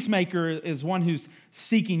 A peacemaker is one who's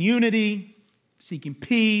seeking unity, seeking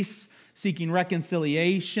peace, seeking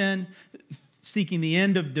reconciliation, seeking the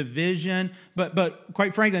end of division. But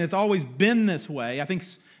quite frankly, it's always been this way. I think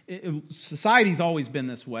society's always been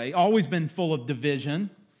this way, always been full of division.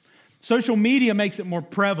 Social media makes it more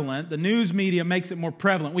prevalent. The news media makes it more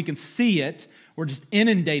prevalent. We can see it. We're just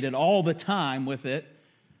inundated all the time with it.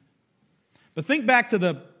 But think back to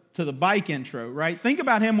the bike intro, right? Think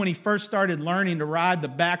about him when he first started learning to ride the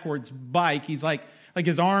backwards bike. He's like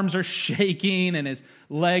his arms are shaking and his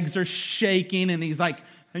legs are shaking, and he's like,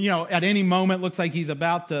 at any moment looks like he's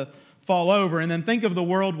about to fall over. And then think of the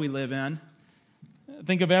world we live in.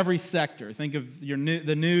 Think of every sector. Think of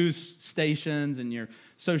the news stations and your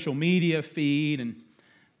social media feed, and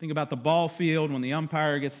think about the ball field when the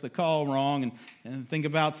umpire gets the call wrong, and think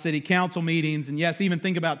about city council meetings, and yes, even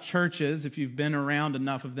think about churches if you've been around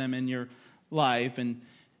enough of them in your life. And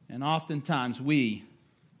oftentimes we,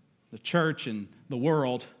 the church and the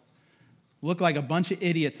world, look like a bunch of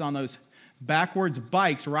idiots on those backwards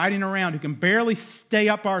bikes riding around who can barely stay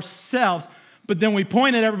up ourselves, but then we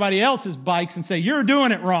point at everybody else's bikes and say, you're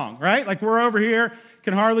doing it wrong, right? Like we're over here,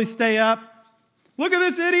 can hardly stay up. Look at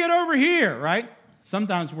this idiot over here, right?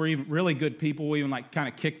 Sometimes we're even really good people. We even kind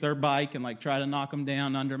of kick their bike and try to knock them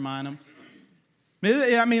down, undermine them.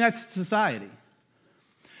 I mean, that's society.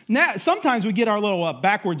 Now, sometimes we get our little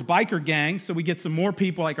backwards biker gang, so we get some more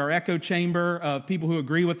people, like our echo chamber of people who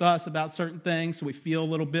agree with us about certain things, so we feel a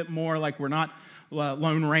little bit more like we're not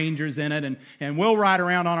lone rangers in it, and we'll ride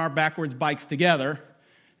around on our backwards bikes together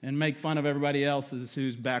and make fun of everybody else's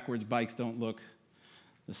whose backwards bikes don't look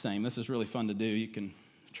the same. This is really fun to do. You can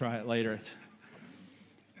try it later.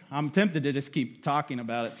 I'm tempted to just keep talking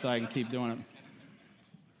about it so I can keep doing it.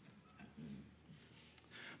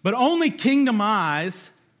 But only kingdom eyes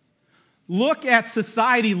look at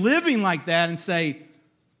society living like that and say,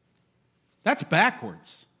 that's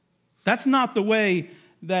backwards. That's not the way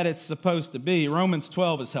that it's supposed to be. Romans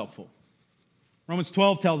 12 is helpful. Romans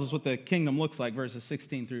 12 tells us what the kingdom looks like, verses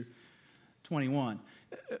 16 through 21.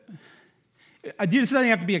 This doesn't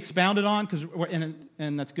have to be expounded on,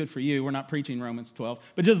 and that's good for you. We're not preaching Romans 12,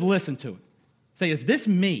 but just listen to it. Say, is this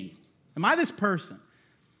me? Am I this person?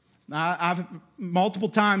 I've multiple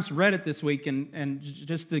times read it this week, and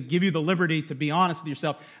just to give you the liberty to be honest with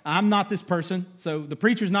yourself, I'm not this person, so the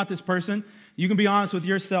preacher's not this person. You can be honest with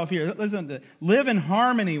yourself here. Listen, live in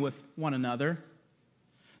harmony with one another.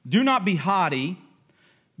 Do not be haughty,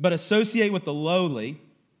 but associate with the lowly.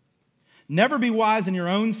 Never be wise in your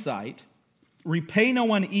own sight. Repay no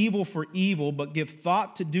one evil for evil, but give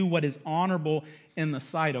thought to do what is honorable in the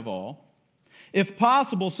sight of all. If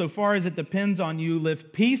possible, so far as it depends on you,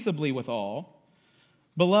 live peaceably with all.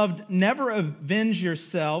 Beloved, never avenge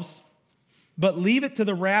yourselves, but leave it to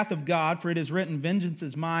the wrath of God, for it is written, vengeance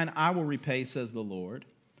is mine, I will repay, says the Lord.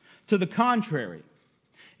 To the contrary,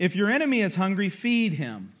 if your enemy is hungry, feed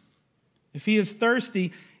him. If he is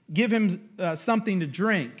thirsty, give him something to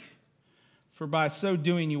drink. For by so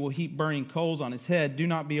doing you will heap burning coals on his head. Do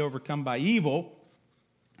not be overcome by evil,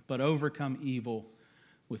 but overcome evil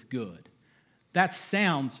with good. That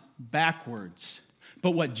sounds backwards.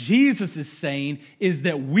 But what Jesus is saying is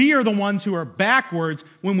that we are the ones who are backwards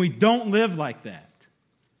when we don't live like that.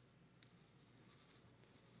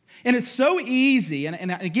 And it's so easy,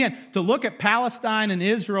 and again, to look at Palestine and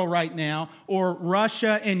Israel right now, or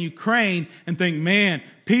Russia and Ukraine, and think, man,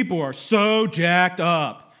 people are so jacked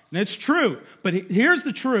up. And it's true. But here's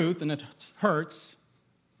the truth, and it hurts.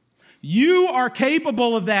 You are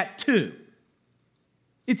capable of that too.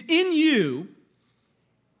 It's in you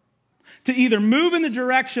to either move in the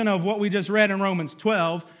direction of what we just read in Romans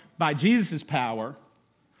 12 by Jesus' power,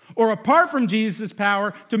 or apart from Jesus'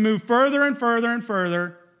 power, to move further and further and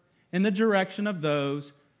further in the direction of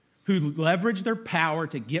those who leverage their power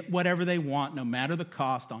to get whatever they want, no matter the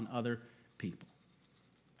cost, on other people.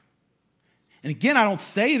 And again, I don't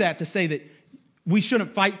say that to say that we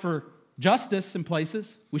shouldn't fight for justice in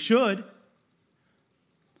places. We should.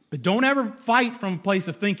 But don't ever fight from a place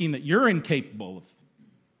of thinking that you're incapable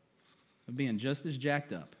of being just as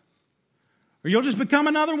jacked up. Or you'll just become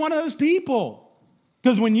another one of those people.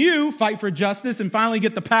 Because when you fight for justice and finally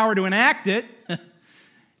get the power to enact it, you're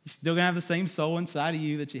still going to have the same soul inside of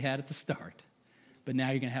you that you had at the start. But now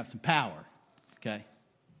you're going to have some power, okay?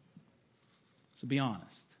 So be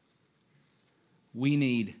honest. We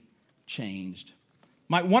need changed.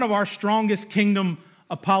 One of our strongest kingdom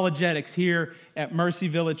apologetics here at Mercy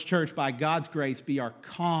Village Church, by God's grace, be our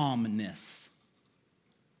calmness.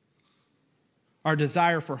 Our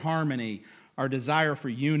desire for harmony, our desire for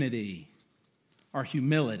unity, our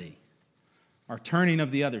humility, our turning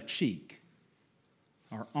of the other cheek,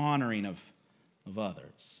 our honoring of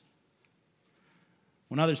others.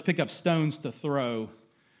 When others pick up stones to throw,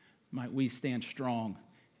 might we stand strong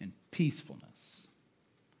in peacefulness.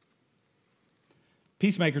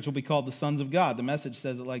 Peacemakers will be called the sons of God. The Message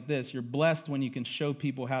says it like this: you're blessed when you can show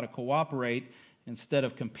people how to cooperate instead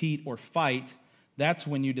of compete or fight. That's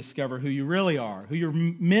when you discover who you really are, who you're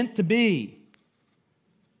meant to be,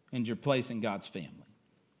 and your place in God's family.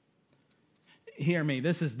 Hear me,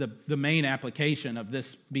 this is the main application of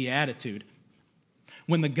this beatitude.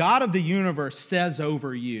 When the God of the universe says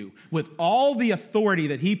over you, with all the authority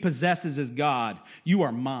that he possesses as God, you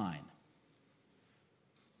are mine.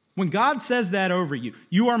 When God says that over you,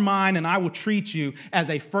 you are mine and I will treat you as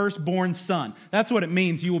a firstborn son. That's what it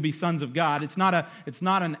means, you will be sons of God. It's not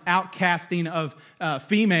an outcasting of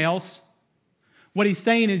females. What he's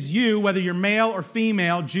saying is you, whether you're male or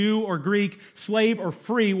female, Jew or Greek, slave or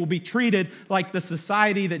free, will be treated like the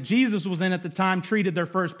society that Jesus was in at the time treated their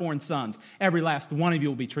firstborn sons. Every last one of you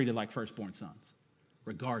will be treated like firstborn sons,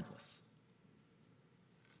 regardless.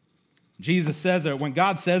 Jesus says, when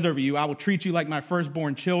God says over you, I will treat you like my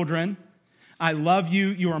firstborn children. I love you.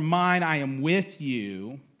 You are mine. I am with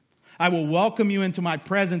you. I will welcome you into my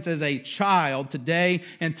presence as a child today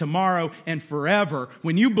and tomorrow and forever.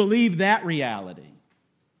 When you believe that reality,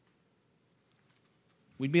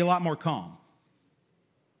 we'd be a lot more calm.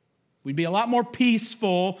 We'd be a lot more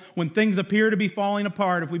peaceful when things appear to be falling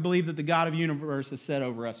apart if we believe that the God of the universe has said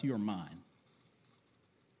over us, you are mine.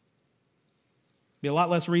 Be a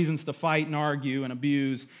lot less reasons to fight and argue and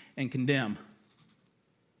abuse and condemn.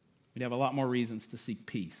 We'd have a lot more reasons to seek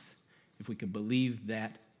peace if we could believe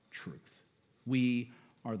that truth. We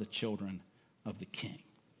are the children of the King.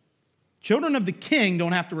 Children of the King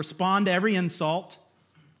don't have to respond to every insult.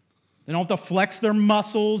 They don't have to flex their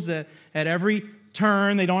muscles at every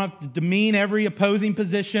turn. They don't have to demean every opposing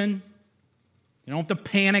position. They don't have to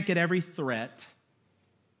panic at every threat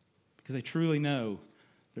because they truly know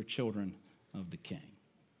they're children of the King.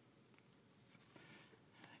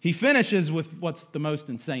 He finishes with what's the most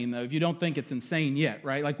insane, though, if you don't think it's insane yet,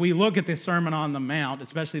 right? Like we look at the Sermon on the Mount,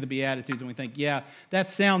 especially the Beatitudes, and we think, yeah, that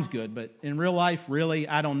sounds good, but in real life, really,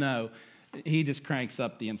 I don't know. He just cranks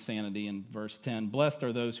up the insanity in verse 10. Blessed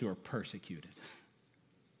are those who are persecuted.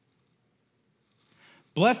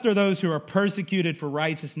 Blessed are those who are persecuted for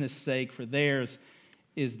righteousness' sake, for theirs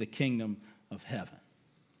is the kingdom of heaven.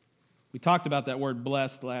 We talked about that word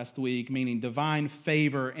blessed last week, meaning divine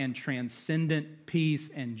favor and transcendent peace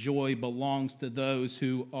and joy belongs to those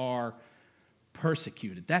who are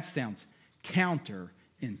persecuted. That sounds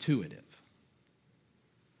counterintuitive.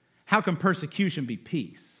 How can persecution be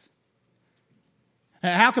peace?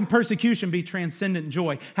 How can persecution be transcendent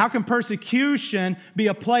joy? How can persecution be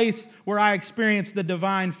a place where I experience the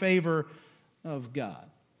divine favor of God?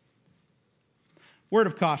 Word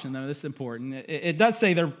of caution, though, this is important. It does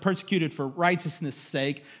say they're persecuted for righteousness'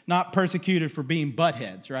 sake, not persecuted for being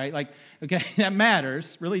buttheads, right? Like, okay, that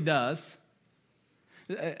matters, really does.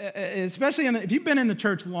 Especially if you've been in the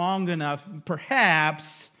church long enough,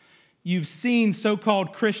 perhaps you've seen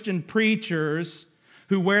so-called Christian preachers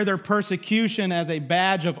who wear their persecution as a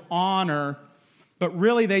badge of honor, but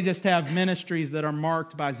really they just have ministries that are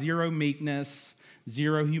marked by zero meekness,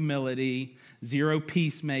 zero humility, zero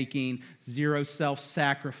peacemaking, zero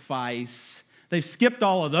self-sacrifice. They've skipped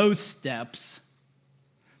all of those steps.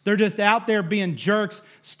 They're just out there being jerks,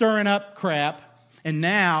 stirring up crap, and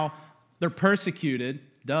now they're persecuted,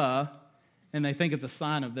 duh, and they think it's a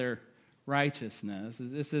sign of their righteousness.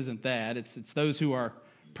 This isn't that. It's those who are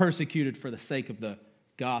persecuted for the sake of the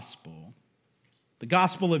gospel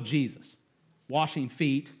of Jesus, washing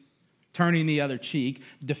feet, turning the other cheek,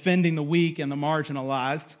 defending the weak and the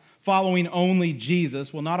marginalized, following only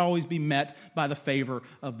Jesus will not always be met by the favor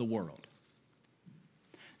of the world.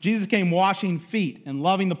 Jesus came washing feet and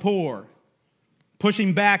loving the poor,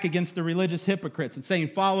 pushing back against the religious hypocrites and saying,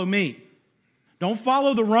 follow me. Don't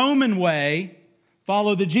follow the Roman way,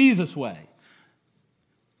 follow the Jesus way.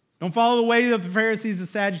 Don't follow the way of the Pharisees, the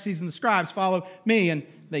Sadducees, and the scribes. Follow me, and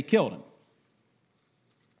they killed him.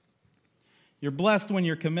 You're blessed when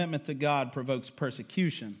your commitment to God provokes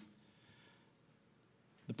persecution.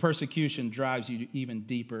 the persecution drives you even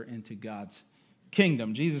deeper into God's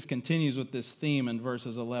kingdom. Jesus continues with this theme in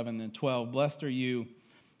verses 11 and 12. Blessed are you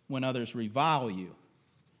when others revile you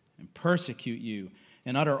and persecute you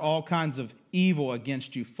and utter all kinds of evil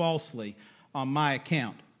against you falsely on my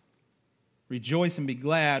account. Rejoice and be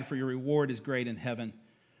glad, for your reward is great in heaven,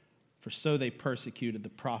 for so they persecuted the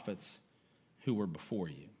prophets who were before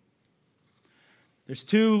you. There's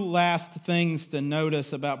two last things to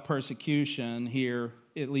notice about persecution here,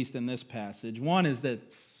 at least in this passage. One is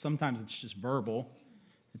that sometimes it's just verbal.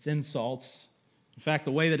 It's insults. In fact,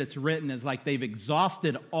 the way that it's written is like they've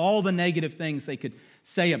exhausted all the negative things they could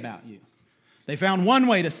say about you. They found one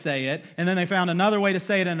way to say it, and then they found another way to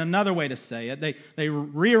say it and another way to say it. They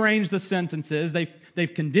rearranged the sentences.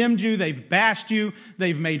 They've condemned you. They've bashed you.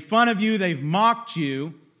 They've made fun of you. They've mocked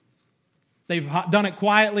you. They've done it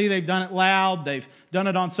quietly. They've done it loud. They've done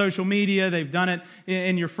it on social media. They've done it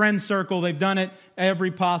in your friend circle. They've done it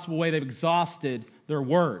every possible way. They've exhausted their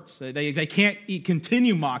words. They can't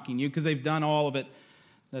continue mocking you because they've done all of it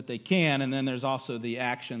that they can. And then there's also the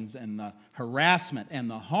actions and the harassment and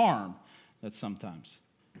the harm that sometimes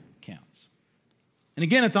counts. And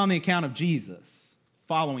again, it's on the account of Jesus,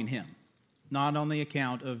 following him, not on the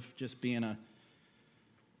account of just being a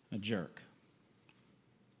jerk,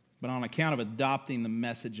 but on account of adopting the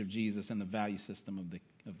message of Jesus and the value system of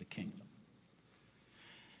the kingdom.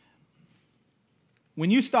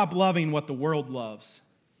 When you stop loving what the world loves,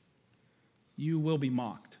 you will be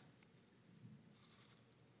mocked.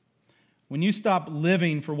 When you stop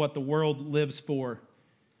living for what the world lives for,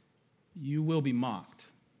 you will be mocked.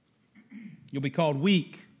 You'll be called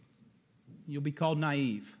weak. You'll be called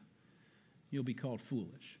naive. You'll be called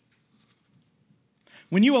foolish.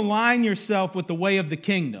 When you align yourself with the way of the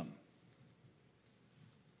kingdom,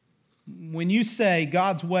 when you say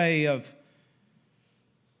God's way of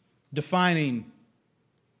defining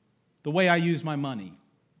the way I use my money,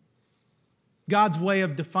 God's way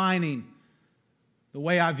of defining the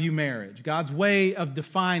way I view marriage, God's way of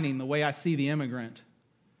defining the way I see the immigrant,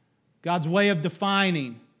 God's way of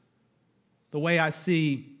defining the way I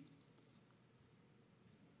see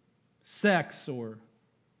sex or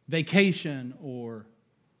vacation or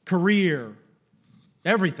career,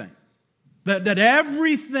 everything. That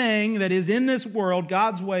everything that is in this world,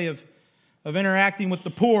 God's way of interacting with the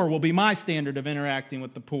poor will be my standard of interacting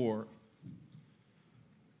with the poor.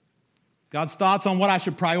 God's thoughts on what I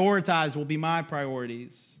should prioritize will be my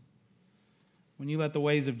priorities. When you let the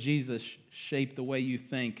ways of Jesus shape the way you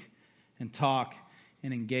think and talk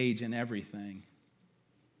and engage in everything,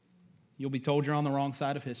 you'll be told you're on the wrong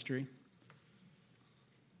side of history,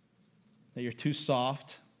 that you're too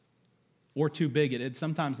soft or too bigoted.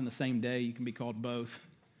 Sometimes in the same day you can be called both.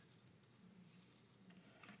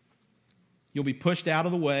 You'll be pushed out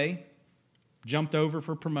of the way, jumped over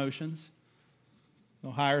for promotions.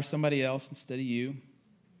 They'll hire somebody else instead of you.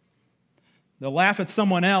 They'll laugh at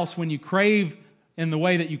someone else when you crave in the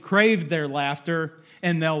way that you craved their laughter,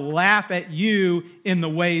 and they'll laugh at you in the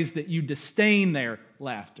ways that you disdain their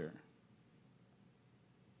laughter.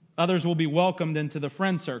 Others will be welcomed into the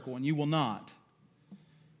friend circle, and you will not.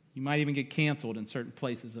 You might even get canceled in certain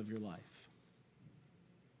places of your life.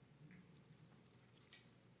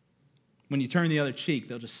 When you turn the other cheek,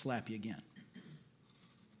 they'll just slap you again.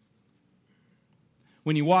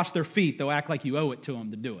 When you wash their feet, they'll act like you owe it to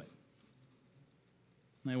them to do it.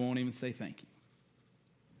 They won't even say thank you.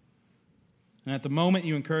 And at the moment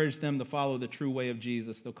you encourage them to follow the true way of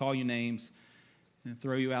Jesus, they'll call you names and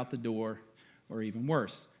throw you out the door, or even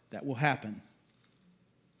worse. That will happen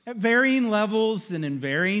at varying levels and in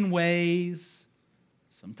varying ways.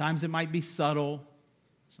 Sometimes it might be subtle.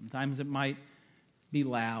 Sometimes it might be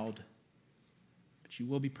loud. But you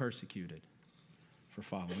will be persecuted for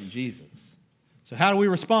following Jesus. So how do we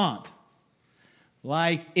respond?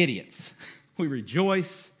 Like idiots. We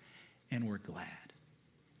rejoice and we're glad.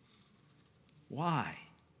 Why?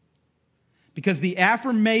 Because the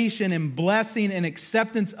affirmation and blessing and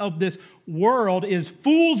acceptance of this world is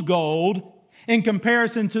fool's gold in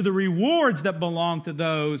comparison to the rewards that belong to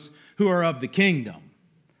those who are of the kingdom.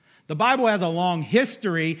 The Bible has a long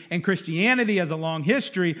history, and Christianity has a long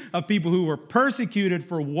history of people who were persecuted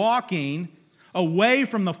for walking away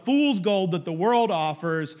from the fool's gold that the world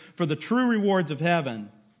offers for the true rewards of heaven.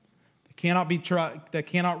 That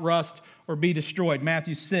cannot rust or be destroyed.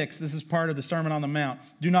 Matthew 6, this is part of the Sermon on the Mount.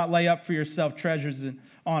 Do not lay up for yourself treasures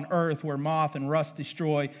on earth where moth and rust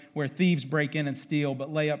destroy, where thieves break in and steal,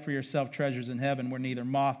 but lay up for yourself treasures in heaven where neither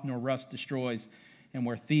moth nor rust destroys, and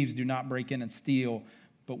where thieves do not break in and steal.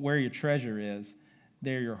 But where your treasure is,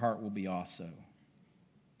 there your heart will be also.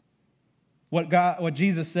 What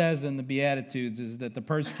Jesus says in the Beatitudes is that the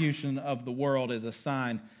persecution of the world is a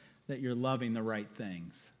sign that you're loving the right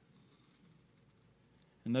things.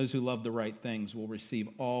 And those who love the right things will receive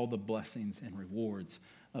all the blessings and rewards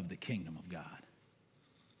of the kingdom of God.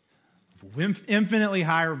 Of infinitely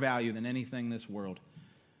higher value than anything this world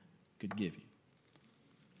could give you.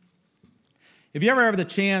 If you ever have the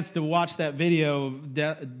chance to watch that video of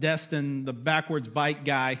Destin, the backwards bike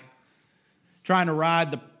guy, trying to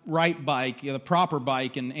ride the right bike, the proper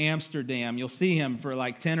bike in Amsterdam, you'll see him for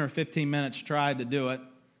like 10 or 15 minutes try to do it.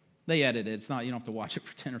 They edit it. It's not, you don't have to watch it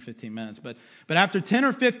for 10 or 15 minutes. But after 10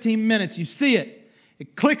 or 15 minutes, you see it.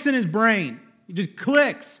 It clicks in his brain. It just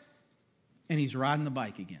clicks. And he's riding the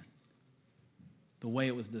bike again. The way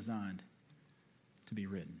it was designed to be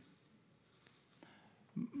ridden.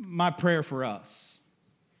 My prayer for us,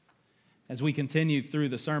 as we continue through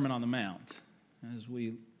the Sermon on the Mount, as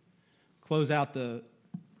we close out the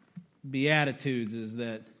Beatitudes, is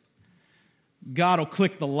that God will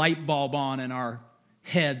click the light bulb on in our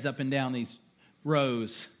heads up and down these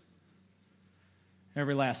rows,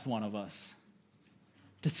 every last one of us,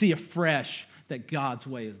 to see afresh that God's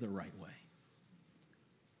way is the right way.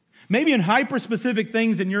 Maybe in hyper-specific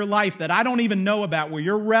things in your life that I don't even know about, where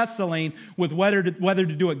you're wrestling with whether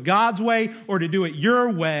to do it God's way or to do it your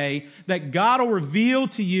way, that God will reveal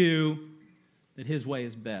to you that His way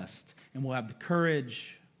is best. And we'll have the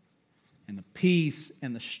courage and the peace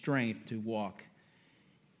and the strength to walk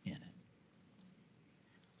in it.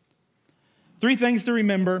 3 things to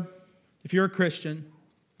remember if you're a Christian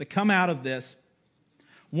that come out of this.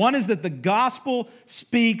 One is that the gospel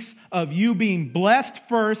speaks of you being blessed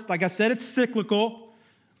first. Like I said, it's cyclical.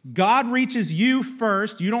 God reaches you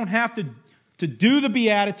first. You don't have to do the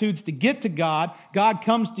Beatitudes to get to God. God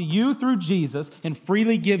comes to you through Jesus and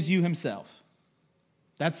freely gives you Himself.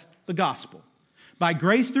 That's the gospel. By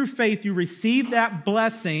grace through faith, you receive that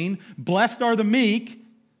blessing. Blessed are the meek.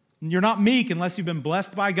 You're not meek unless you've been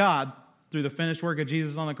blessed by God through the finished work of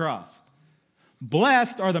Jesus on the cross.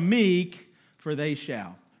 Blessed are the meek, for they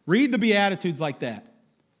shall. Read the Beatitudes like that.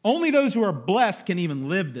 Only those who are blessed can even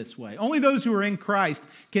live this way. Only those who are in Christ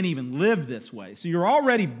can even live this way. So you're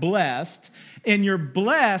already blessed, and you're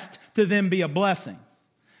blessed to then be a blessing.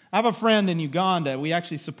 I have a friend in Uganda. We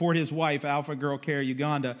actually support his wife, Alpha Girl Care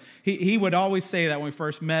Uganda. He would always say that when we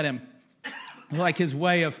first met him, like his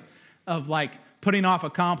way of like putting off a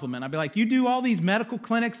compliment. I'd be like, you do all these medical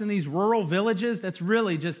clinics in these rural villages? That's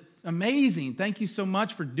really just amazing. Thank you so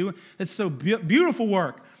much for doing, that's so beautiful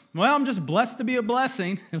work. Well, I'm just blessed to be a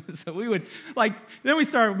blessing. So we would, then we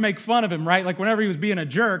started to make fun of him, right? Like whenever he was being a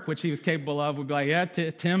jerk, which he was capable of, we'd be like, yeah,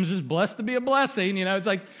 Tim's just blessed to be a blessing. You know, it's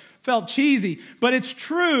like, felt cheesy. But it's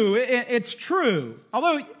true. It's true.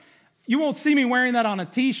 Although you won't see me wearing that on a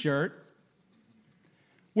t-shirt,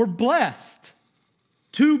 we're blessed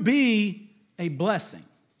to be a blessing.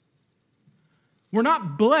 We're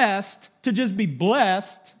not blessed to just be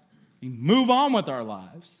blessed and move on with our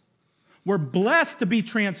lives. We're blessed to be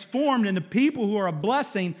transformed into people who are a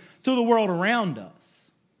blessing to the world around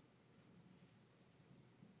us.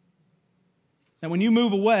 And when you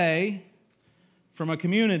move away from a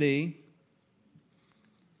community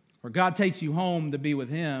where God takes you home to be with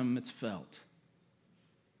Him, it's felt.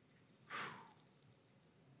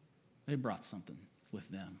 They brought something with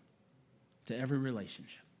them to every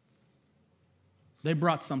relationship. They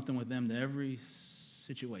brought something with them to every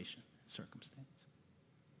situation and circumstance.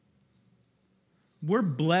 We're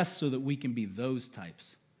blessed so that we can be those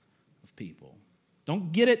types of people.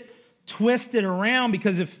 Don't get it twisted around,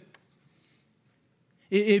 because if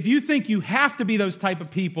you think you have to be those type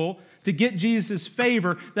of people to get Jesus'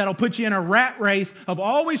 favor, that'll put you in a rat race of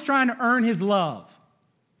always trying to earn His love.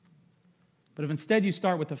 But if instead you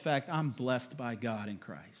start with the fact, I'm blessed by God in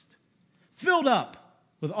Christ, filled up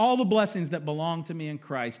with all the blessings that belong to me in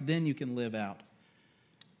Christ, then you can live out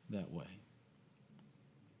that way.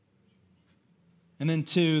 And then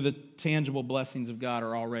 2, the tangible blessings of God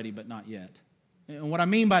are already but not yet. And what I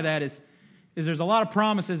mean by that is there's a lot of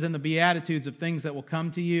promises in the Beatitudes of things that will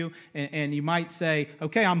come to you, and you might say,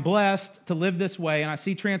 okay, I'm blessed to live this way, and I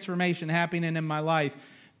see transformation happening in my life,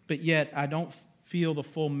 but yet I don't feel the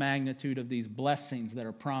full magnitude of these blessings that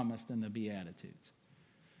are promised in the Beatitudes.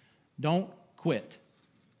 Don't quit.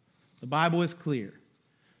 The Bible is clear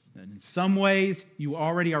that in some ways you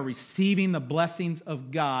already are receiving the blessings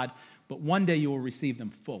of God, but one day you will receive them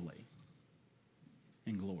fully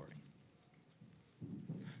in glory.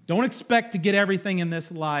 Don't expect to get everything in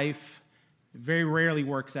this life. It very rarely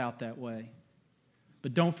works out that way.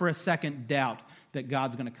 But don't for a second doubt that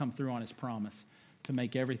God's going to come through on His promise to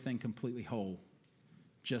make everything completely whole,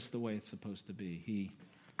 just the way it's supposed to be. He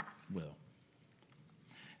will.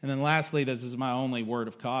 And then lastly, this is my only word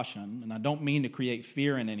of caution, and I don't mean to create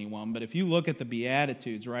fear in anyone, but if you look at the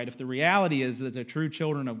Beatitudes, right, if the reality is that the true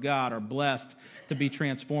children of God are blessed to be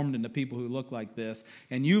transformed into people who look like this,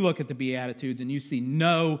 and you look at the Beatitudes and you see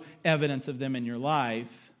no evidence of them in your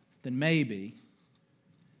life, then maybe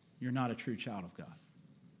you're not a true child of God.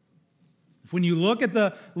 If when you look at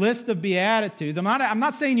the list of Beatitudes, I'm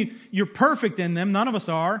not saying you're perfect in them, none of us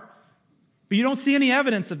are, but you don't see any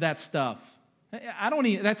evidence of that stuff.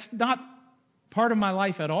 That's not part of my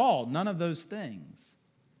life at all, none of those things.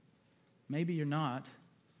 Maybe you're not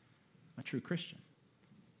a true Christian.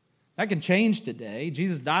 That can change today.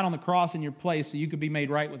 Jesus died on the cross in your place so you could be made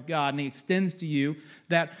right with God, and He extends to you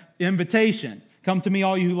that invitation. Come to me,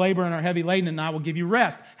 all you who labor and are heavy laden, and I will give you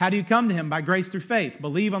rest. How do you come to Him? By grace through faith.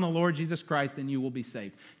 Believe on the Lord Jesus Christ, and you will be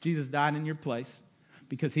saved. Jesus died in your place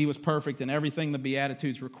because He was perfect in everything the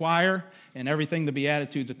Beatitudes require and everything the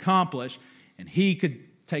Beatitudes accomplish, and He could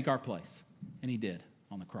take our place, and He did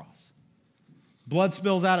on the cross. Blood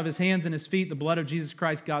spills out of His hands and His feet. The blood of Jesus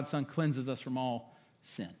Christ, God's Son, cleanses us from all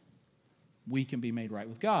sin. We can be made right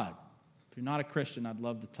with God. If you're not a Christian, I'd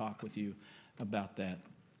love to talk with you about that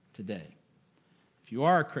today. If you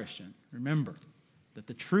are a Christian, remember that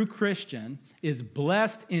the true Christian is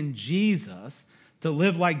blessed in Jesus to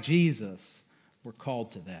live like Jesus. We're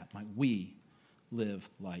called to that. Might we live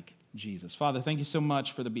like Jesus. Father, thank you so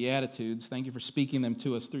much for the Beatitudes. Thank you for speaking them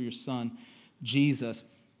to us through your Son, Jesus.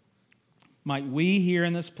 Might we here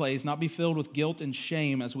in this place not be filled with guilt and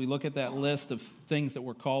shame as we look at that list of things that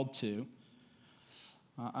we're called to.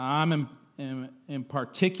 I'm in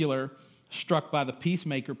particular struck by the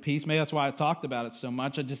peacemaker piece. Maybe that's why I talked about it so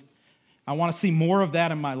much. I want to see more of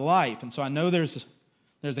that in my life. And so I know there's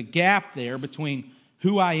a gap there between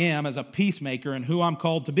who I am as a peacemaker and who I'm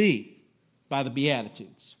called to be by the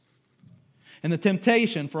Beatitudes. And the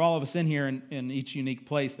temptation for all of us in here in each unique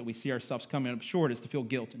place that we see ourselves coming up short is to feel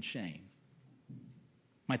guilt and shame.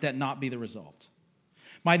 Might that not be the result?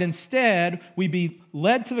 Might instead we be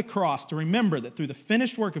led to the cross to remember that through the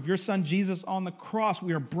finished work of your Son Jesus on the cross,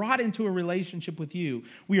 we are brought into a relationship with you.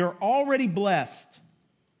 We are already blessed.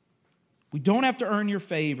 We don't have to earn your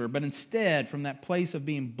favor, but instead, from that place of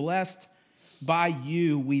being blessed by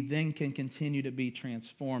you, we then can continue to be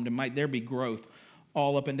transformed. And might there be growth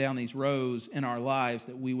all up and down these rows in our lives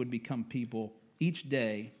that we would become people each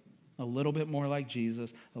day a little bit more like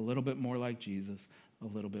Jesus, a little bit more like Jesus, a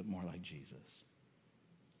little bit more like Jesus.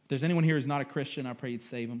 If there's anyone here who's not a Christian, I pray you'd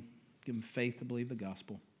save them. Give them faith to believe the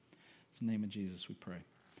gospel. In the name of Jesus we pray.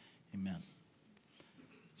 Amen.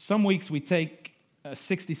 Some weeks we take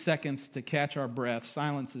 60 seconds to catch our breath.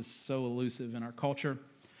 Silence is so elusive in our culture.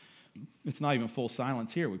 It's not even full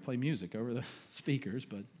silence here. We play music over the speakers,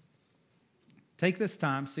 but take this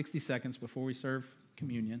time, 60 seconds before we serve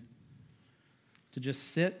communion, to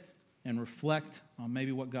just sit and reflect on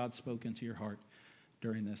maybe what God spoke into your heart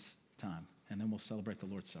during this time. And then we'll celebrate the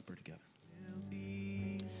Lord's Supper together.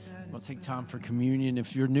 We'll take time for communion.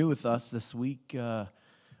 If you're new with us this week,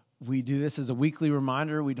 we do this as a weekly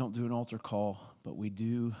reminder. We don't do an altar call, but we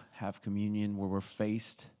do have communion where we're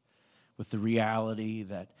faced with the reality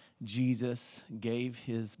that Jesus gave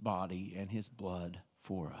his body and his blood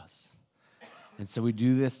for us. And so we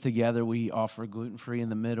do this together. We offer gluten-free in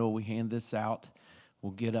the middle. We hand this out.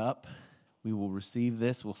 We'll get up. We will receive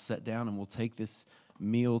this. We'll sit down and we'll take this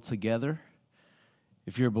meal together.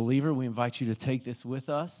 If you're a believer, we invite you to take this with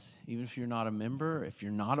us. Even if you're not a member, if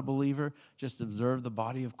you're not a believer, just observe the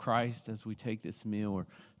body of Christ as we take this meal, or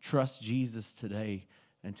trust Jesus today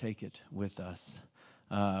and take it with us.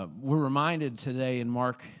 We're reminded today in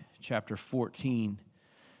Mark chapter 14,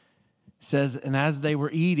 it says, "And as they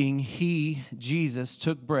were eating, he, Jesus,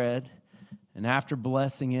 took bread, and after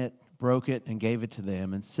blessing it, broke it and gave it to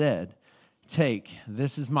them and said, 'Take,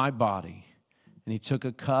 this is my body.' And he took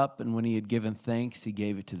a cup, and when he had given thanks, he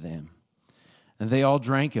gave it to them. And they all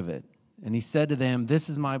drank of it. And he said to them, 'This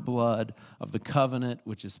is my blood of the covenant,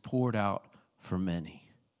 which is poured out for many.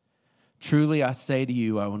 Truly I say to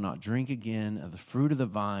you, I will not drink again of the fruit of the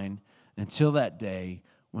vine until that day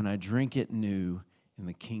when I drink it new in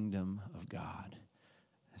the kingdom of God.'"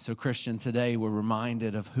 So, Christian, today we're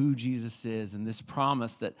reminded of who Jesus is and this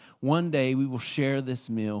promise that one day we will share this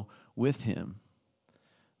meal with him.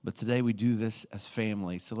 But today we do this as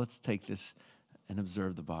family. So let's take this and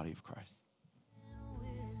observe the body of Christ.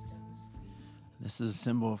 This is a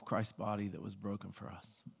symbol of Christ's body that was broken for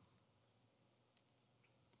us.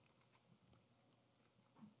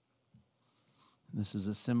 This is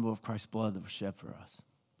a symbol of Christ's blood that was shed for us.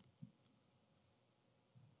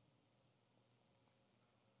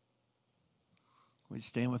 Will you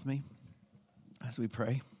stand with me as we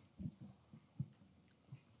pray?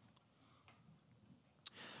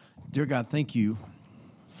 Dear God, thank you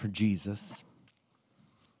for Jesus.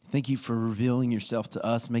 Thank you for revealing yourself to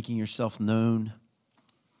us, making yourself known.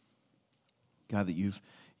 God, that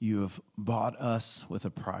you have bought us with a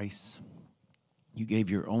price. You gave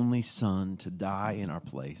your only Son to die in our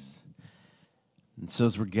place. And so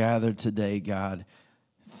as we're gathered today, God,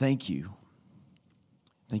 thank you.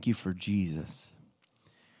 Thank you for Jesus.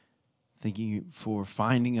 Thank you for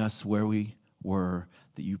finding us where we were,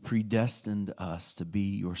 that you predestined us to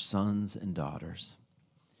be your sons and daughters.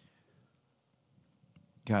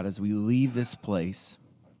 God, as we leave this place,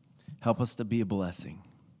 help us to be a blessing.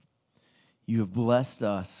 You have blessed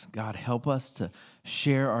us. God, help us to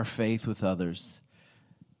share our faith with others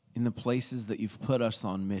in the places that you've put us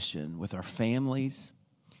on mission, with our families,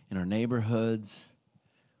 in our neighborhoods,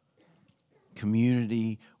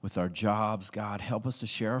 community, with our jobs. God, help us to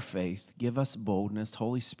share our faith. Give us boldness.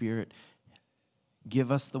 Holy Spirit,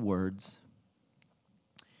 give us the words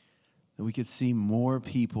that we could see more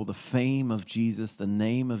people, the fame of Jesus, the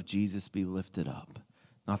name of Jesus be lifted up.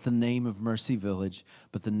 Not the name of Mercy Village,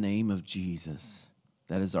 but the name of Jesus.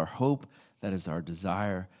 That is our hope. That is our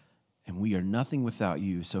desire. And we are nothing without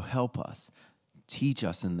you. So help us. Teach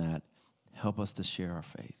us in that. Help us to share our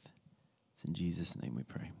faith. It's in Jesus' name we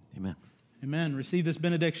pray. Amen. Amen. Receive this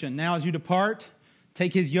benediction. Now as you depart,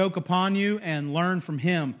 take his yoke upon you and learn from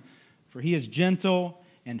him. For he is gentle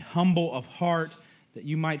and humble of heart, that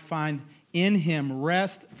you might find in him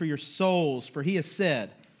rest for your souls. For he has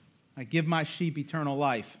said, I give my sheep eternal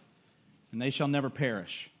life, and they shall never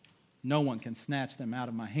perish. No one can snatch them out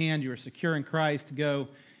of my hand. You are secure in Christ. Go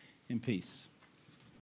in peace.